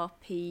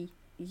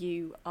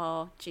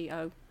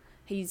 Morpurgo.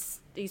 He's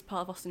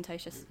part of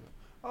Ostentatious.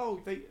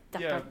 Oh, they've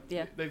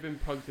been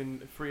plugged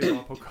in 3 of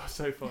our podcasts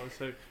so far.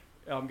 So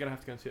I'm going to have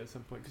to go and see it at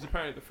some point, because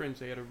apparently at the Fringe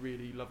they had a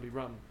really lovely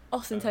run.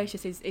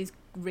 Ostentatious is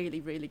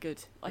really, really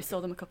good. I saw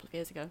them a couple of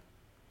years ago.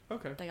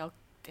 Okay. They are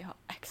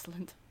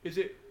excellent. Is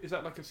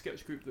that like a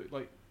sketch group that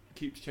like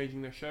keeps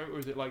changing their show, or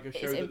is it like a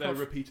show that they're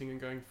repeating and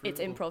going through? It's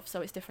improv,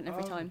 so it's different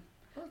every time.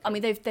 Okay. I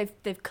mean,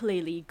 they've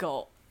clearly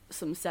got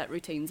some set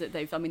routines that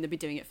they've been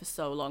doing it for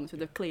so long, so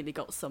they've clearly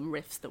got some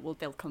riffs that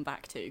they'll come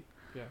back to.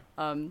 Yeah.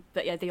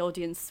 But yeah, the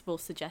audience will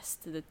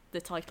suggest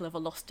the title of a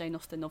Lost Jane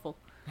Austen novel,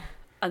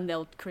 and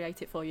they'll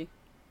create it for you.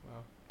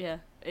 Wow. Yeah,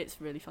 it's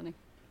really funny.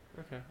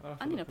 Okay.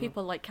 And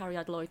people like Carrie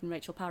Adloyd and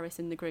Rachel Parris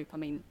in the group. I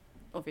mean,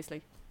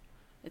 obviously,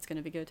 it's going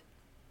to be good.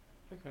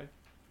 Okay.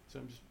 So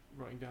I'm just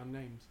writing down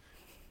names.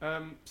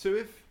 So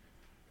if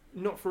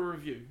not for a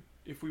review,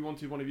 if we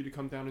wanted one of you to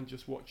come down and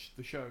just watch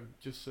the show,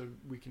 just so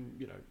we can,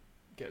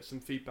 get some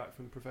feedback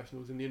from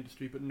professionals in the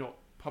industry, but not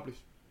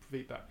published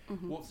feedback,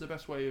 what's the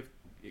best way of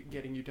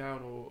getting you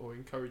down or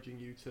encouraging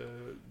you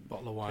to...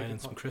 Bottle of wine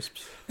and some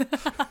crisps.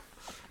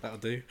 That'll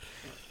do.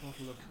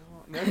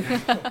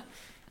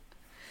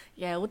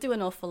 Yeah, we'll do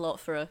an awful lot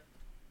for a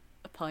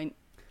pint.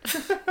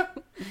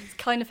 It's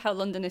kind of how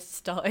Londonists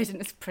started,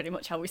 and it's pretty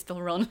much how we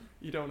still run.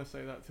 You don't want to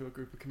say that to a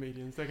group of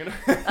comedians. They're gonna.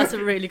 That's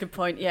a really good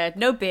point. Yeah,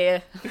 no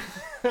beer.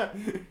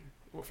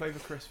 What flavour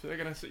crisps?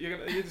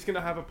 You're just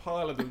gonna have a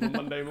pile of them on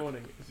Monday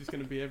morning. It's just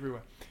gonna be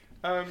everywhere.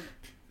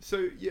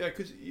 So yeah,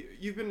 because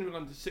you've been in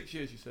London 6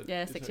 years. You said.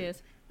 Yeah, 6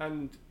 years.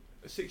 And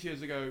 6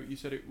 years ago, you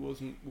said it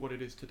wasn't what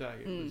it is today.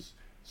 It was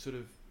sort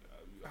of.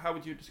 How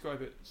would you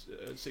describe it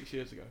 6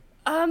 years ago?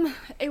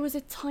 It was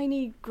a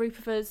tiny group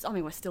of us. I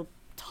mean, we're still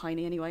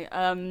tiny anyway.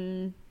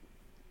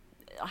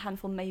 A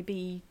handful,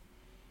 maybe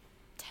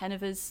 10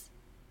 of us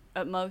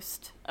at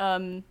most.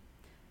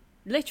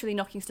 Literally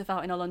knocking stuff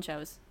out in our lunch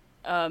hours.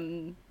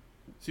 So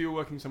you were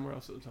working somewhere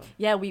else at the time?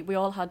 Yeah, we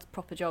all had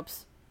proper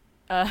jobs.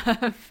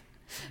 Yeah,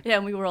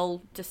 and we were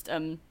all just...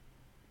 it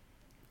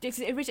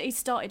originally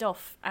started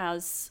off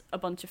as a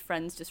bunch of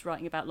friends just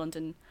writing about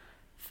London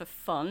for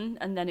fun,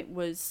 and then it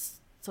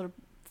was sort of...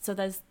 So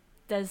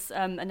there's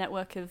a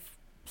network of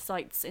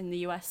sites in the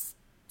US,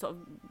 sort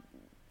of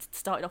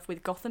started off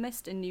with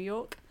Gothamist in New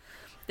York.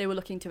 They were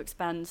looking to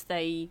expand.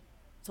 They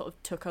sort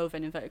of took over,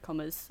 in inverted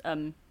commas.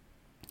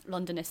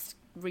 Londonist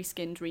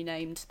reskinned,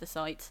 renamed the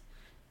site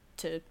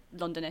to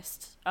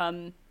Londonist.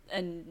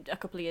 And a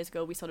couple of years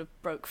ago, we sort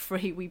of broke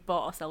free. We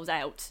bought ourselves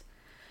out.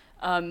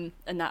 And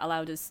that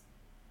allowed us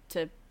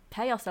to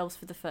pay ourselves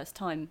for the first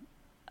time.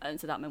 And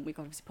so that meant we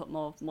could obviously put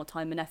more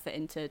time and effort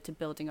into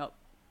building up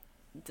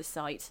the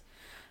site.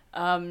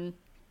 But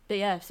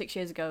yeah, 6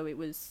 years ago, it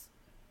was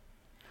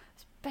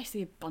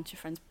basically a bunch of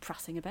friends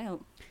prattling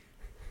about.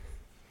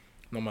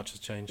 Not much has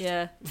changed.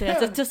 Yeah,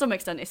 to some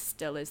extent, it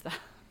still is that.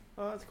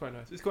 Oh, that's quite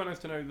nice. It's quite nice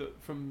to know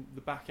that from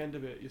the back end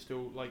of it, you're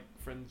still like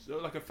friends,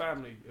 like a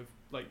family of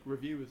like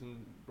reviewers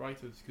and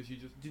writers. Because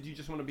did you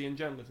just want to be in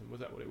journalism? Was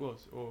that what it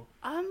was, or?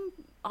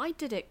 I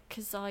did it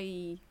because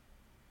I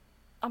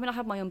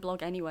had my own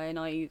blog anyway, and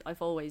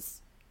I've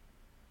always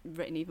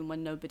written even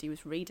when nobody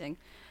was reading.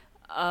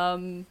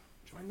 Join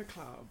the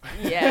club.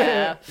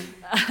 Yeah.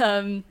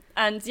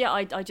 And yeah,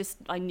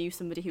 I knew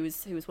somebody who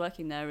was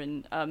working there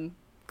and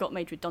got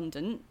made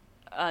redundant,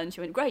 and she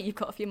went, "Great, you've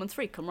got a few months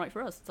free, come write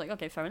for us." It's like,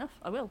 okay, fair enough,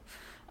 I will.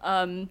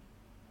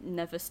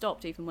 Never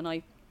stopped, even when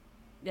I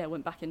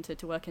went back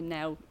into work, and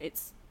now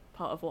it's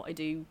part of what I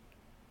do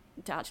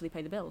to actually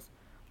pay the bills.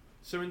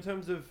 So in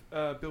terms of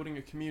building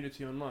a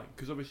community online,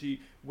 because obviously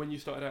when you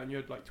started out and you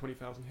had like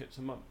 20,000 hits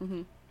a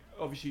month,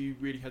 obviously you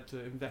really had to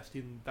invest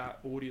in that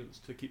audience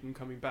to keep them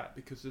coming back,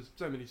 because there's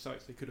so many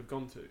sites they could have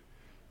gone to.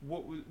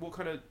 What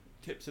kind of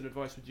tips and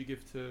advice would you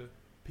give to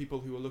people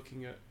who are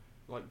looking at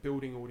like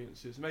building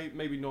audiences?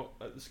 Maybe not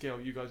at the scale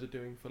you guys are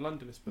doing for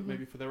Londonist, but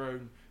maybe for their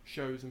own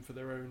shows and for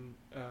their own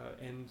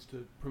ends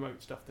to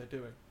promote stuff they're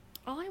doing.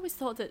 I always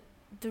thought that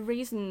the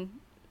reason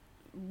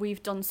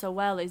we've done so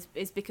well is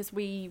because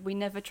we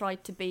never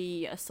tried to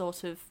be a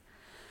sort of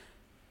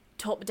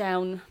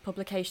top-down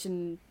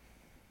publication,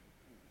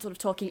 sort of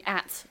talking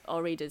at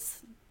our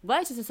readers.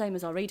 We're just the same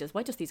as our readers.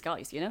 We're just these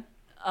guys, you know?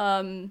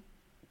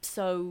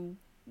 So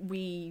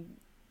we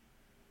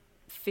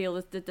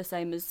feel the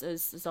same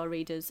as our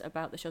readers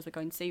about the shows we're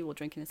going to see. We'll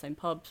drink in the same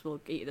pubs.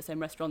 We'll eat at the same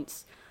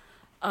restaurants.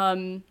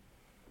 So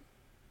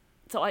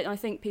I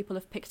think people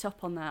have picked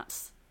up on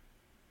that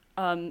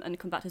and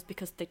come back to us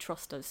because they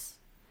trust us.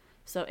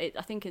 So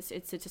I think it's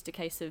just a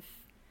case of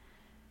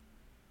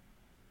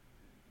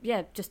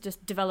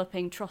just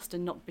developing trust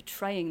and not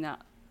betraying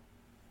that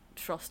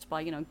trust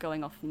by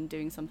going off and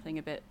doing something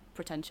a bit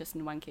pretentious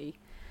and wanky.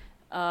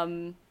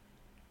 And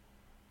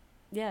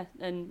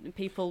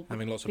people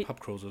having lots of pub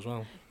crawls as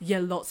well. Yeah,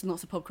 lots and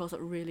lots of pub crawls.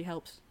 That really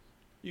helps.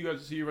 You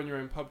guys, so you run your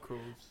own pub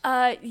crawls?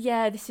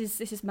 Yeah, this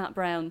is Matt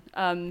Brown.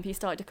 He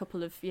started a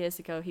couple of years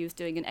ago. He was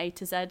doing an A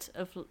to Z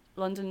of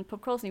London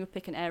pub crawls, and he would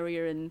pick an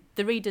area, and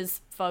the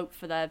readers vote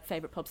for their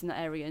favourite pubs in that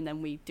area, and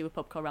then we do a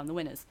pub crawl around the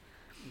winners.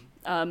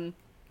 And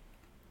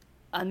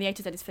the A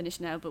to Z is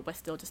finished now, but we're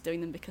still just doing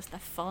them because they're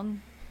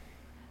fun,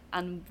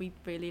 and we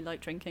really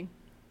like drinking.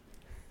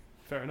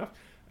 Fair enough.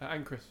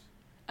 And Chris?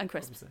 And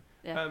crisps. obviously.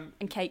 Yeah.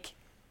 And cake.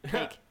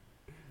 Cake.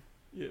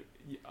 Yeah,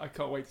 I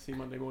can't wait to see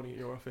Monday morning at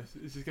your office.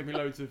 It's just going to be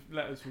loads of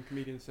letters from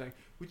comedians saying,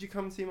 "Would you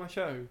come and see my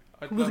show?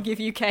 We'll give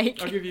you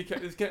cake." I'll give you cake.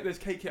 There's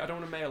cake here. I don't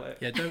want to mail it.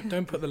 Yeah,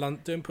 don't put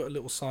don't put a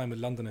little sign with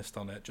Londonist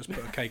on it. Just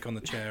put a cake on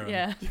the chair,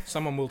 and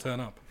someone will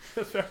turn up.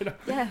 That's fair enough.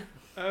 Yeah.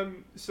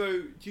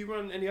 So, do you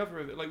run any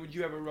other? Like, would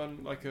you ever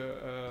run like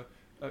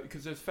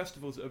because there's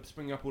festivals that are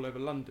springing up all over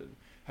London.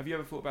 Have you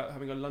ever thought about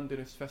having a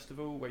Londonist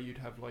festival where you'd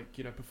have like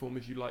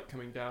performers you like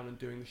coming down and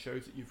doing the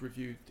shows that you've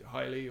reviewed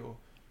highly? Or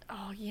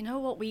oh, you know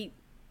what,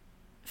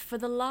 for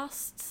the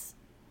last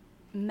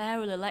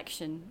mayoral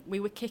election, we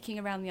were kicking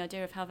around the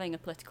idea of having a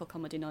political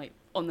comedy night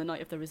on the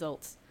night of the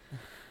results.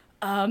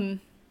 But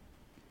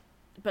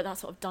that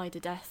sort of died a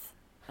death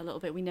a little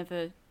bit. We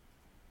never,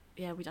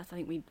 I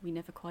think we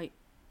never quite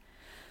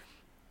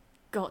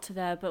got to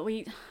there. But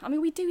we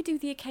do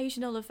the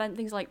occasional event,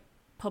 things like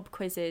pub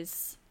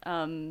quizzes.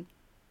 And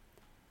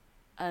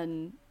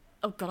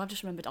oh god, I've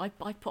just remembered. I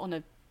put on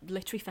a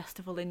literary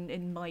festival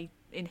in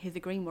Hither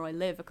Green where I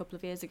live a couple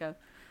of years ago.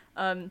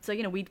 So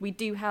we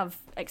do have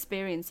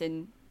experience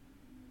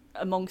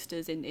amongst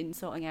us in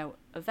sorting out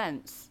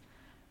events.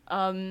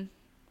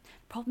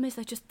 Problem is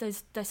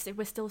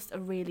we're still a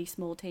really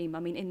small team. I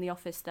mean, in the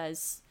office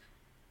there's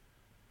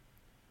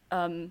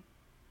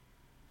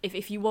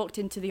if you walked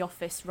into the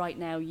office right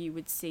now, you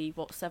would see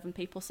 7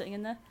 people sitting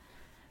in there.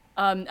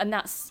 And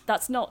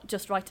that's not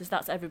just writers,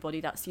 that's everybody.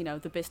 That's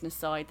the business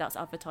side, that's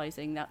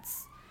advertising,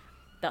 that's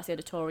the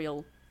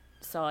editorial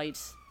side,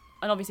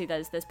 and obviously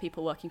there's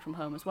people working from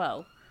home as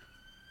well.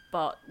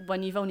 But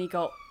when you've only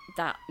got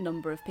that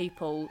number of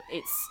people,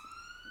 it's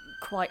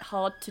quite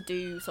hard to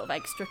do sort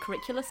of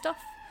extracurricular stuff.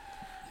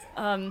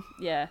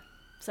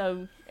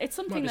 So it's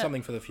something might be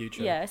something for the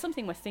future. Yeah, it's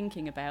something we're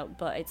thinking about,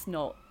 but it's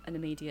not an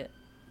immediate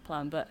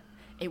plan. But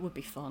it would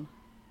be fun.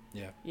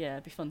 Yeah,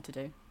 it'd be fun to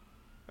do.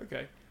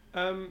 Okay.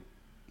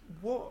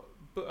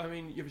 But I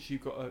mean, obviously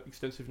you've got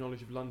extensive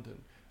knowledge of London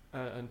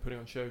and putting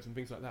on shows and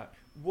things like that.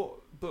 What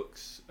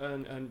books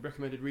and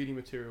recommended reading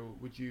material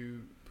would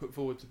you put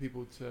forward to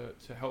people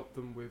to help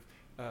them with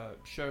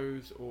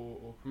shows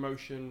or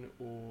promotion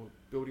or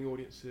building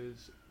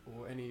audiences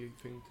or anything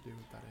to do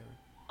with that area?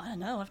 I don't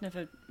know. I've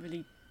never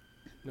really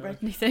read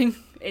anything.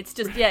 It's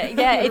just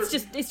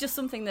it's just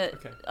something that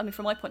I mean,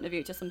 from my point of view,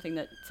 it's just something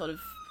that sort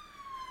of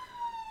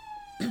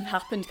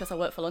happened because I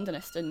work for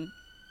Londonist and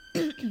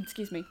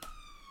excuse me. Do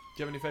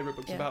you have any favourite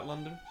books about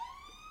London?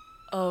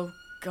 Oh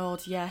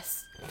God,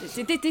 yes. This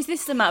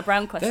is a Matt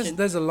Brown question.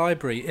 There's a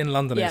library in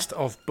Londonist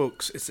of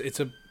books. It's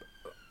a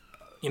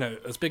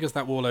as big as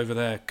that wall over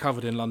there,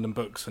 covered in London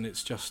books, and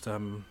it's just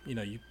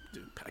you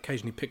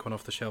occasionally pick one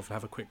off the shelf and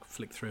have a quick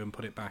flick through and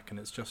put it back, and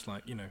it's just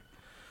like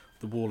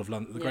the wall of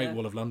London, the Great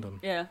Wall of London.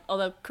 Yeah,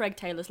 although Craig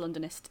Taylor's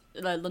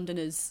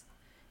Londoners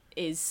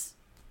is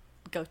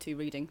go-to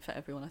reading for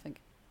everyone, I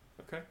think.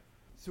 Okay.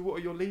 So what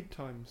are your lead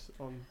times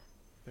on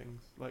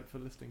things, like for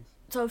listings?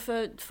 So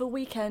for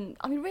weekend,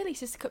 I mean, really,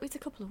 it's a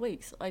couple of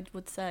weeks, I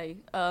would say.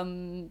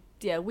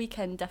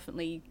 Weekend,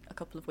 definitely a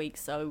couple of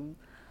weeks. So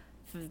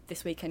for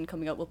this weekend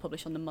coming up, we'll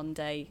publish on the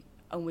Monday,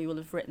 and we will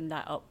have written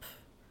that up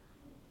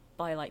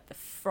by like the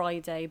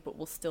Friday, but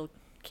we'll still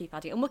keep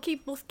adding, and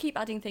we'll keep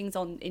adding things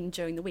in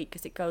during the week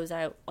because it goes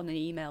out on an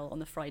email on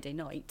the Friday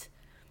night,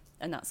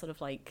 and that's sort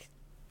of like,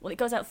 well, it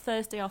goes out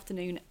Thursday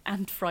afternoon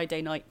and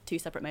Friday night, 2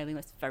 separate mailing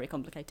lists. Very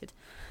complicated.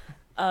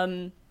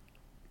 So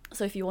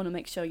if you want to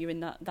make sure you're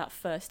in that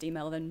first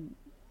email, then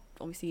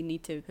obviously you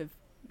need to have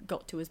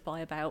got to us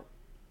by about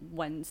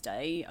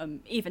Wednesday.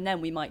 Even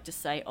then, we might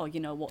just say, oh, you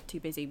know what, too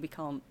busy, we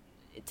can't,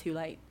 it's too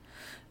late.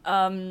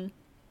 But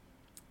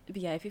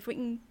yeah, if we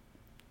can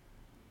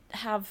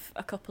have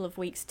a couple of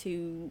weeks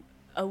to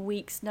a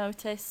week's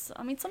notice,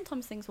 I mean,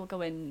 sometimes things will go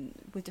in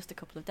with just a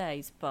couple of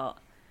days, but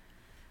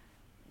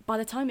by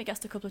the time it gets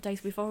to a couple of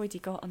days, we've already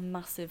got a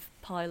massive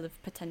pile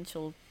of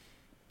potential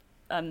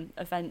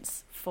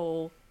events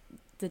for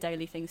the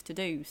daily things to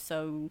do.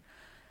 So,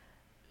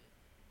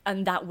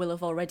 and that will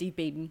have already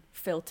been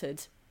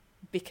filtered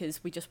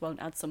because we just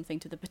won't add something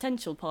to the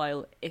potential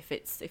pile if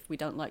we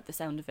don't like the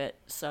sound of it.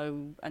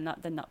 So, and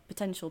then that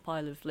potential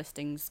pile of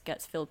listings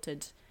gets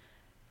filtered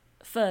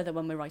further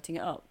when we're writing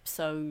it up.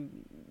 So,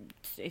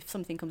 if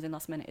something comes in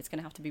last minute, it's going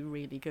to have to be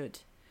really good.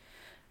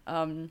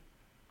 So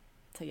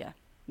yeah.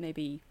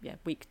 Maybe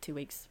week, 2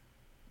 weeks.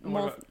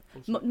 More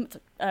than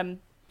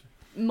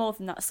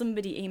that.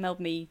 Somebody emailed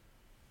me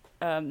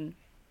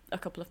a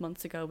couple of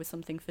months ago with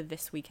something for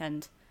this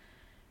weekend,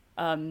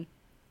 and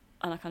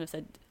I kind of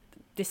said,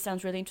 "This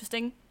sounds really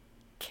interesting.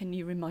 Can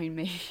you remind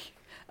me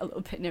a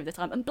little bit near the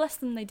time?" And bless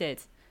them, they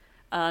did,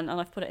 and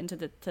I've put it into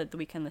the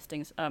weekend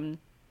listings.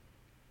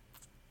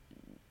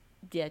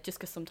 Just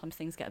because sometimes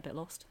things get a bit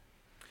lost.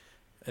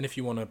 And if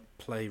you want to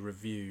play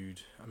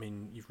reviewed, I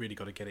mean, you've really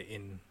got to get it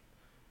in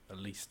at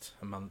least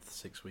a month,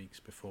 6 weeks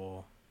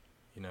before,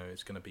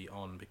 it's going to be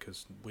on,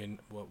 because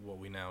what are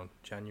we now?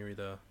 January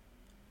the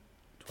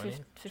 20th?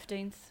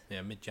 15th.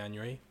 Yeah,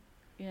 mid-January.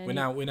 Yeah,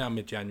 we're now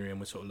mid-January, and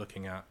we're sort of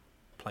looking at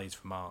plays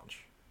for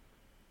March.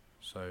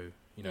 So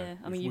You know, Yeah,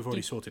 I mean, we've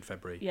already sorted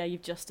February. Yeah,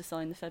 you've just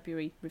assigned the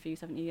February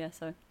reviews, haven't you? Yeah,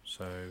 so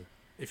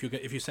if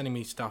you're sending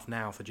me stuff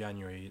now for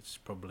January, it's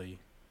probably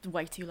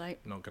way too late.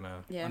 Not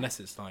gonna, unless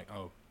it's like,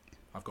 oh,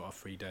 I've got a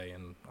free day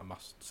and I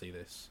must see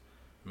this.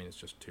 I mean, it's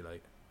just too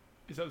late.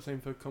 Is that the same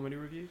for comedy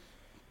reviews?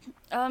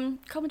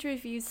 Comedy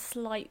reviews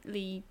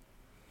slightly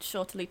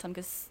shorter lead time,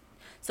 because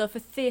so for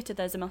theatre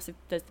there's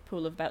the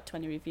pool of about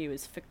 20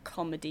 reviewers. For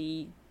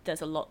comedy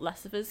there's a lot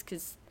less of us,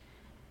 because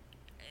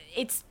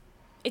it's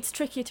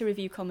trickier to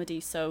review comedy,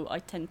 so I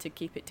tend to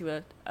keep it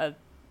to a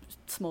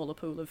smaller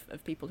pool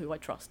of people who I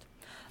trust,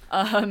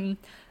 and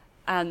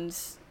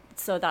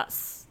so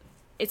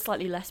it's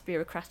slightly less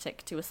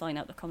bureaucratic to assign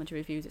out the comedy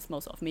reviews. It's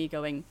more sort of me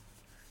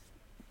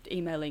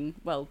emailing,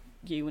 well,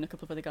 you and a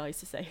couple of other guys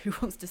to say who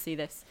wants to see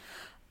this.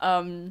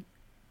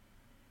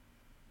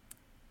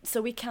 So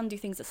we can do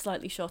things at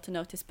slightly shorter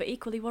notice, but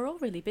equally we're all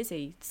really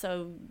busy,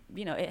 so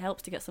it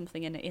helps to get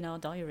something in our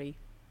diary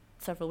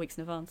several weeks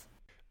in advance.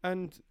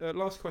 And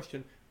last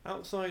question,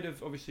 outside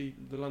of obviously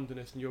the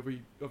Londonist, and you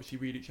obviously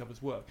read each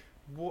other's work,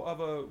 what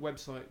other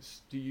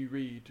websites do you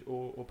read,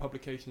 or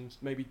publications,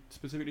 maybe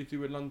specifically to do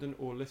with London,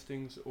 or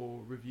listings or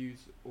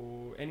reviews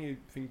or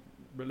anything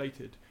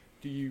related,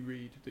 do you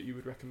read that you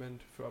would recommend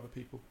for other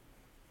people?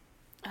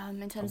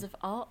 In terms of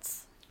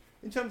arts?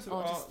 In terms of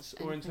arts,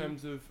 or in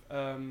terms of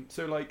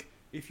so like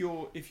if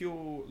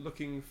you're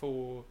looking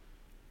for,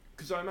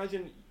 because I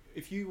imagine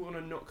if you want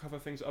to not cover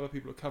things that other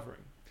people are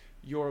covering,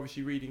 you're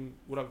obviously reading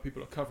what other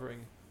people are covering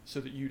so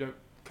that you don't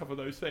cover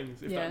those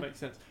things, if that makes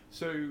sense.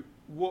 So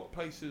what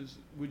places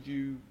would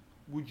you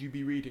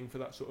be reading for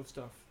that sort of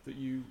stuff that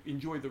you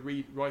enjoy the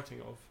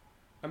writing of,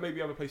 and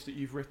maybe other places that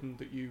you've written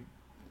that you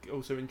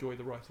also enjoy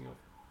the writing of?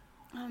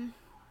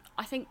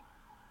 I think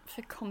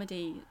for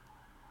comedy,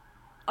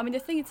 I mean, the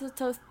thing is,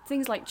 so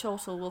things like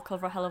Chortle will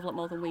cover a hell of a lot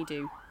more than we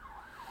do.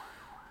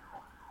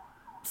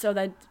 So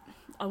then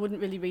I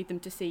wouldn't really read them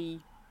to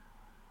see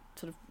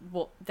sort of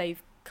what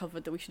they've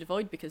covered that we should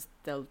avoid, because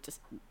they'll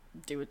just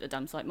do a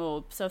damn sight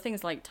more. So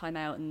things like Time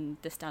Out and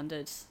The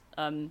Standard,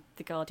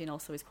 The Guardian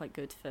also is quite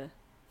good for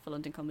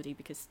London comedy,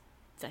 because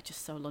they're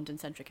just so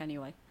London-centric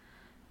anyway.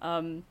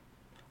 I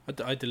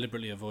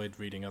deliberately avoid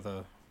reading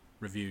other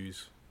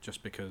reviews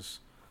just because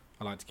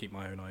I like to keep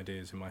my own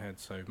ideas in my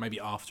head. So maybe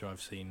after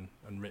I've seen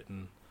and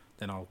written,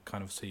 then I'll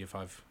kind of see if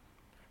I've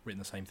written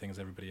the same thing as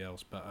everybody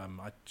else. But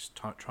I just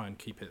try and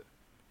keep it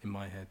in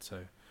my head.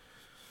 So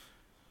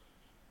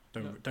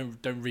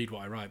don't read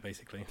what I write,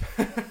 basically.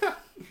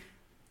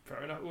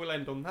 Fair enough. We'll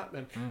end on that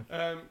then.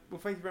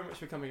 Well, thank you very much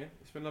for coming in.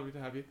 It's been lovely to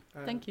have you.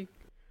 Thank you.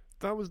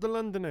 That was The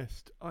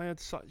Londonist. I had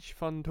such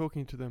fun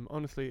talking to them.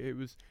 Honestly, it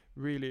was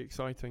really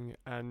exciting,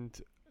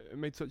 and it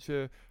made such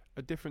a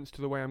difference to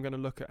the way I'm going to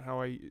look at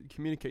how I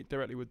communicate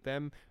directly with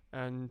them,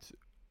 and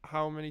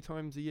how many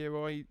times a year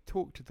I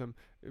talk to them.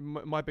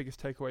 My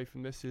biggest takeaway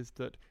from this is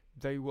that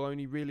they will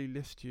only really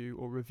list you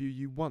or review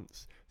you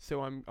once.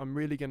 So I'm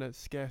really going to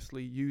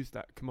scarcely use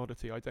that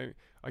commodity. I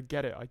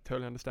get it. I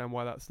totally understand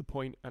why that's the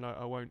point, and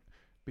I won't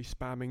be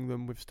spamming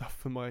them with stuff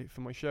for my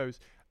shows.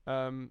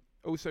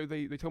 Also,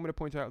 they told me to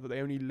point out that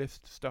they only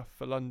list stuff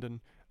for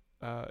London.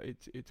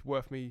 It's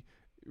worth me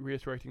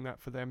reiterating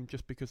that for them,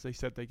 just because they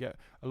said they get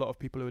a lot of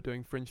people who are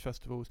doing fringe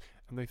festivals,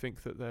 and they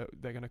think that they're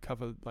going to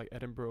cover like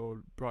Edinburgh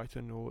or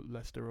Brighton or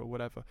Leicester or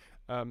whatever.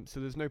 So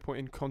there's no point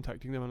in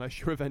contacting them unless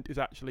your event is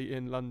actually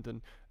in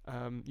London.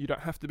 You don't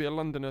have to be a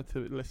Londoner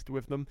to list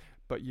with them,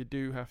 but you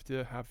do have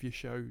to have your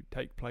show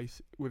take place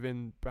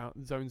within about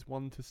zones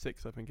 1 to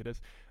 6, I think it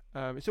is.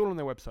 It's all on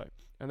their website,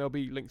 and there'll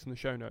be links in the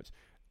show notes.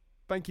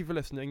 Thank you for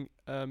listening.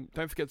 Don't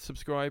forget to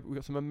subscribe. We've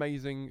got some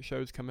amazing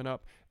shows coming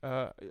up.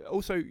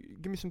 Also,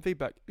 give me some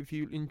feedback. If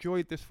you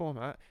enjoyed this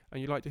format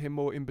and you'd like to hear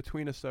more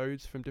in-between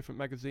episodes from different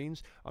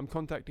magazines, I'm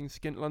contacting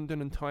Skint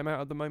London and Time Out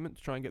at the moment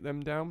to try and get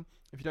them down.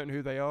 If you don't know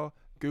who they are,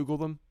 Google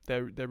them.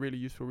 They're really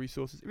useful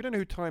resources. If you don't know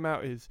who Time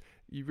Out is,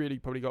 you really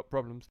probably got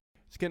problems.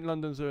 Skint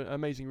London's an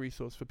amazing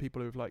resource for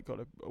people who've like got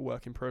a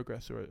work in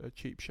progress or a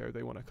cheap show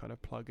they want to kind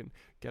of plug and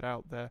get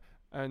out there.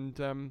 And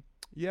I'm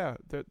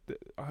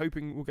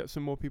hoping we'll get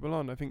some more people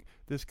on. I think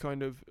this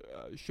kind of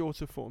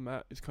shorter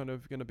format is kind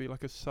of going to be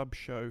like a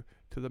sub-show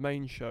to the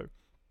main show.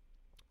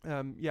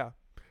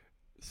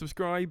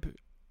 Subscribe,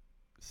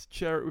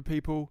 share it with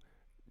people,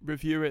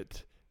 review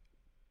it,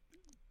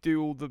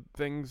 do all the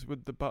things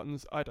with the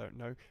buttons. I don't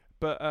know.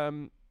 But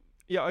I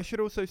should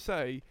also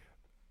say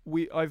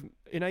I've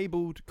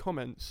enabled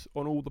comments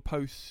on all the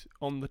posts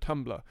on the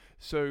Tumblr.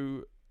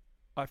 So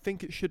I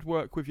think it should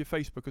work with your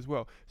Facebook as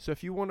well. So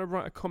if you want to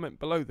write a comment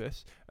below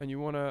this and you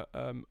want to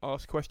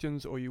ask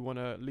questions, or you want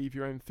to leave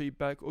your own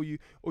feedback, or you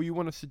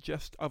want to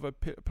suggest other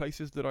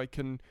places that I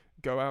can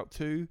go out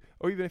to,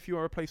 or even if you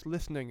are a place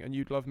listening and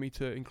you'd love me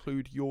to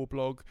include your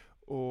blog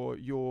or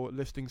your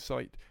listing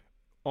site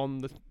on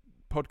the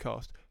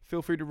podcast,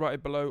 feel free to write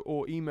it below,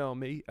 or email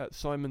me at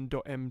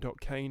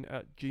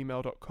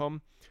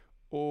simon.m.kane@gmail.com,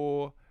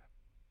 or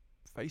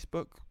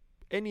Facebook.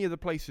 Any of the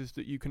places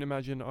that you can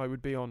imagine I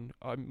would be on,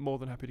 I'm more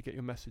than happy to get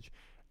your message.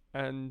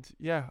 And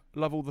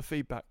love all the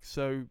feedback,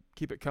 so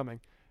keep it coming.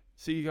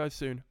 See you guys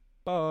soon.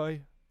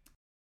 Bye.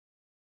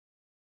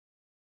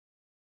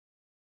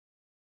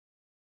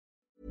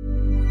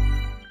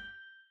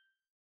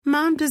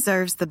 Mom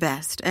deserves the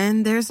best,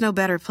 and there's no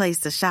better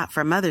place to shop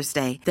for Mother's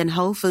Day than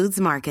Whole Foods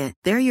Market.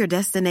 They're your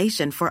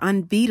destination for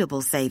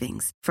unbeatable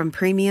savings, from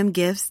premium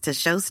gifts to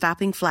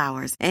show-stopping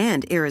flowers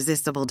and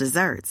irresistible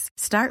desserts.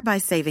 Start by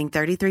saving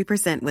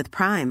 33% with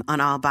Prime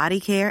on all body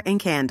care and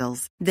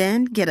candles.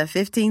 Then get a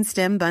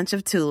 15-stem bunch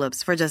of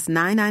tulips for just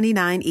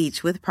 $9.99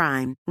 each with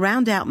Prime.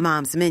 Round out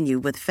Mom's menu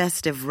with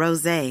festive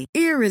rosé,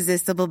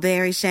 irresistible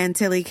berry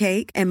chantilly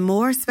cake, and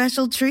more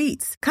special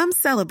treats. Come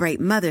celebrate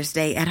Mother's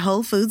Day at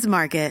Whole Foods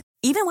Market.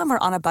 Even when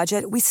we're on a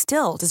budget, we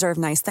still deserve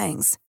nice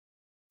things.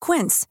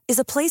 Quince is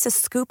a place to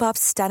scoop up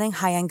stunning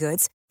high-end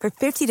goods for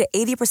 50 to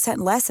 80%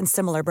 less than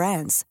similar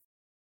brands.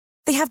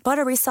 They have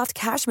buttery soft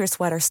cashmere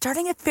sweaters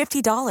starting at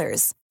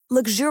 $50,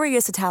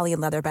 luxurious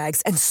Italian leather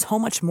bags, and so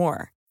much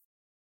more.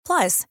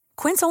 Plus,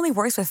 Quince only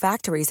works with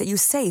factories that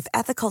use safe,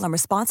 ethical, and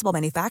responsible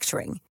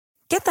manufacturing.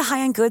 Get the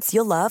high-end goods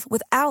you'll love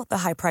without the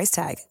high price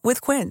tag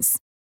with Quince.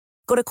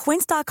 Go to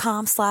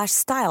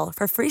quince.com/style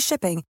for free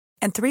shipping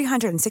and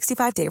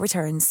 365-day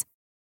returns.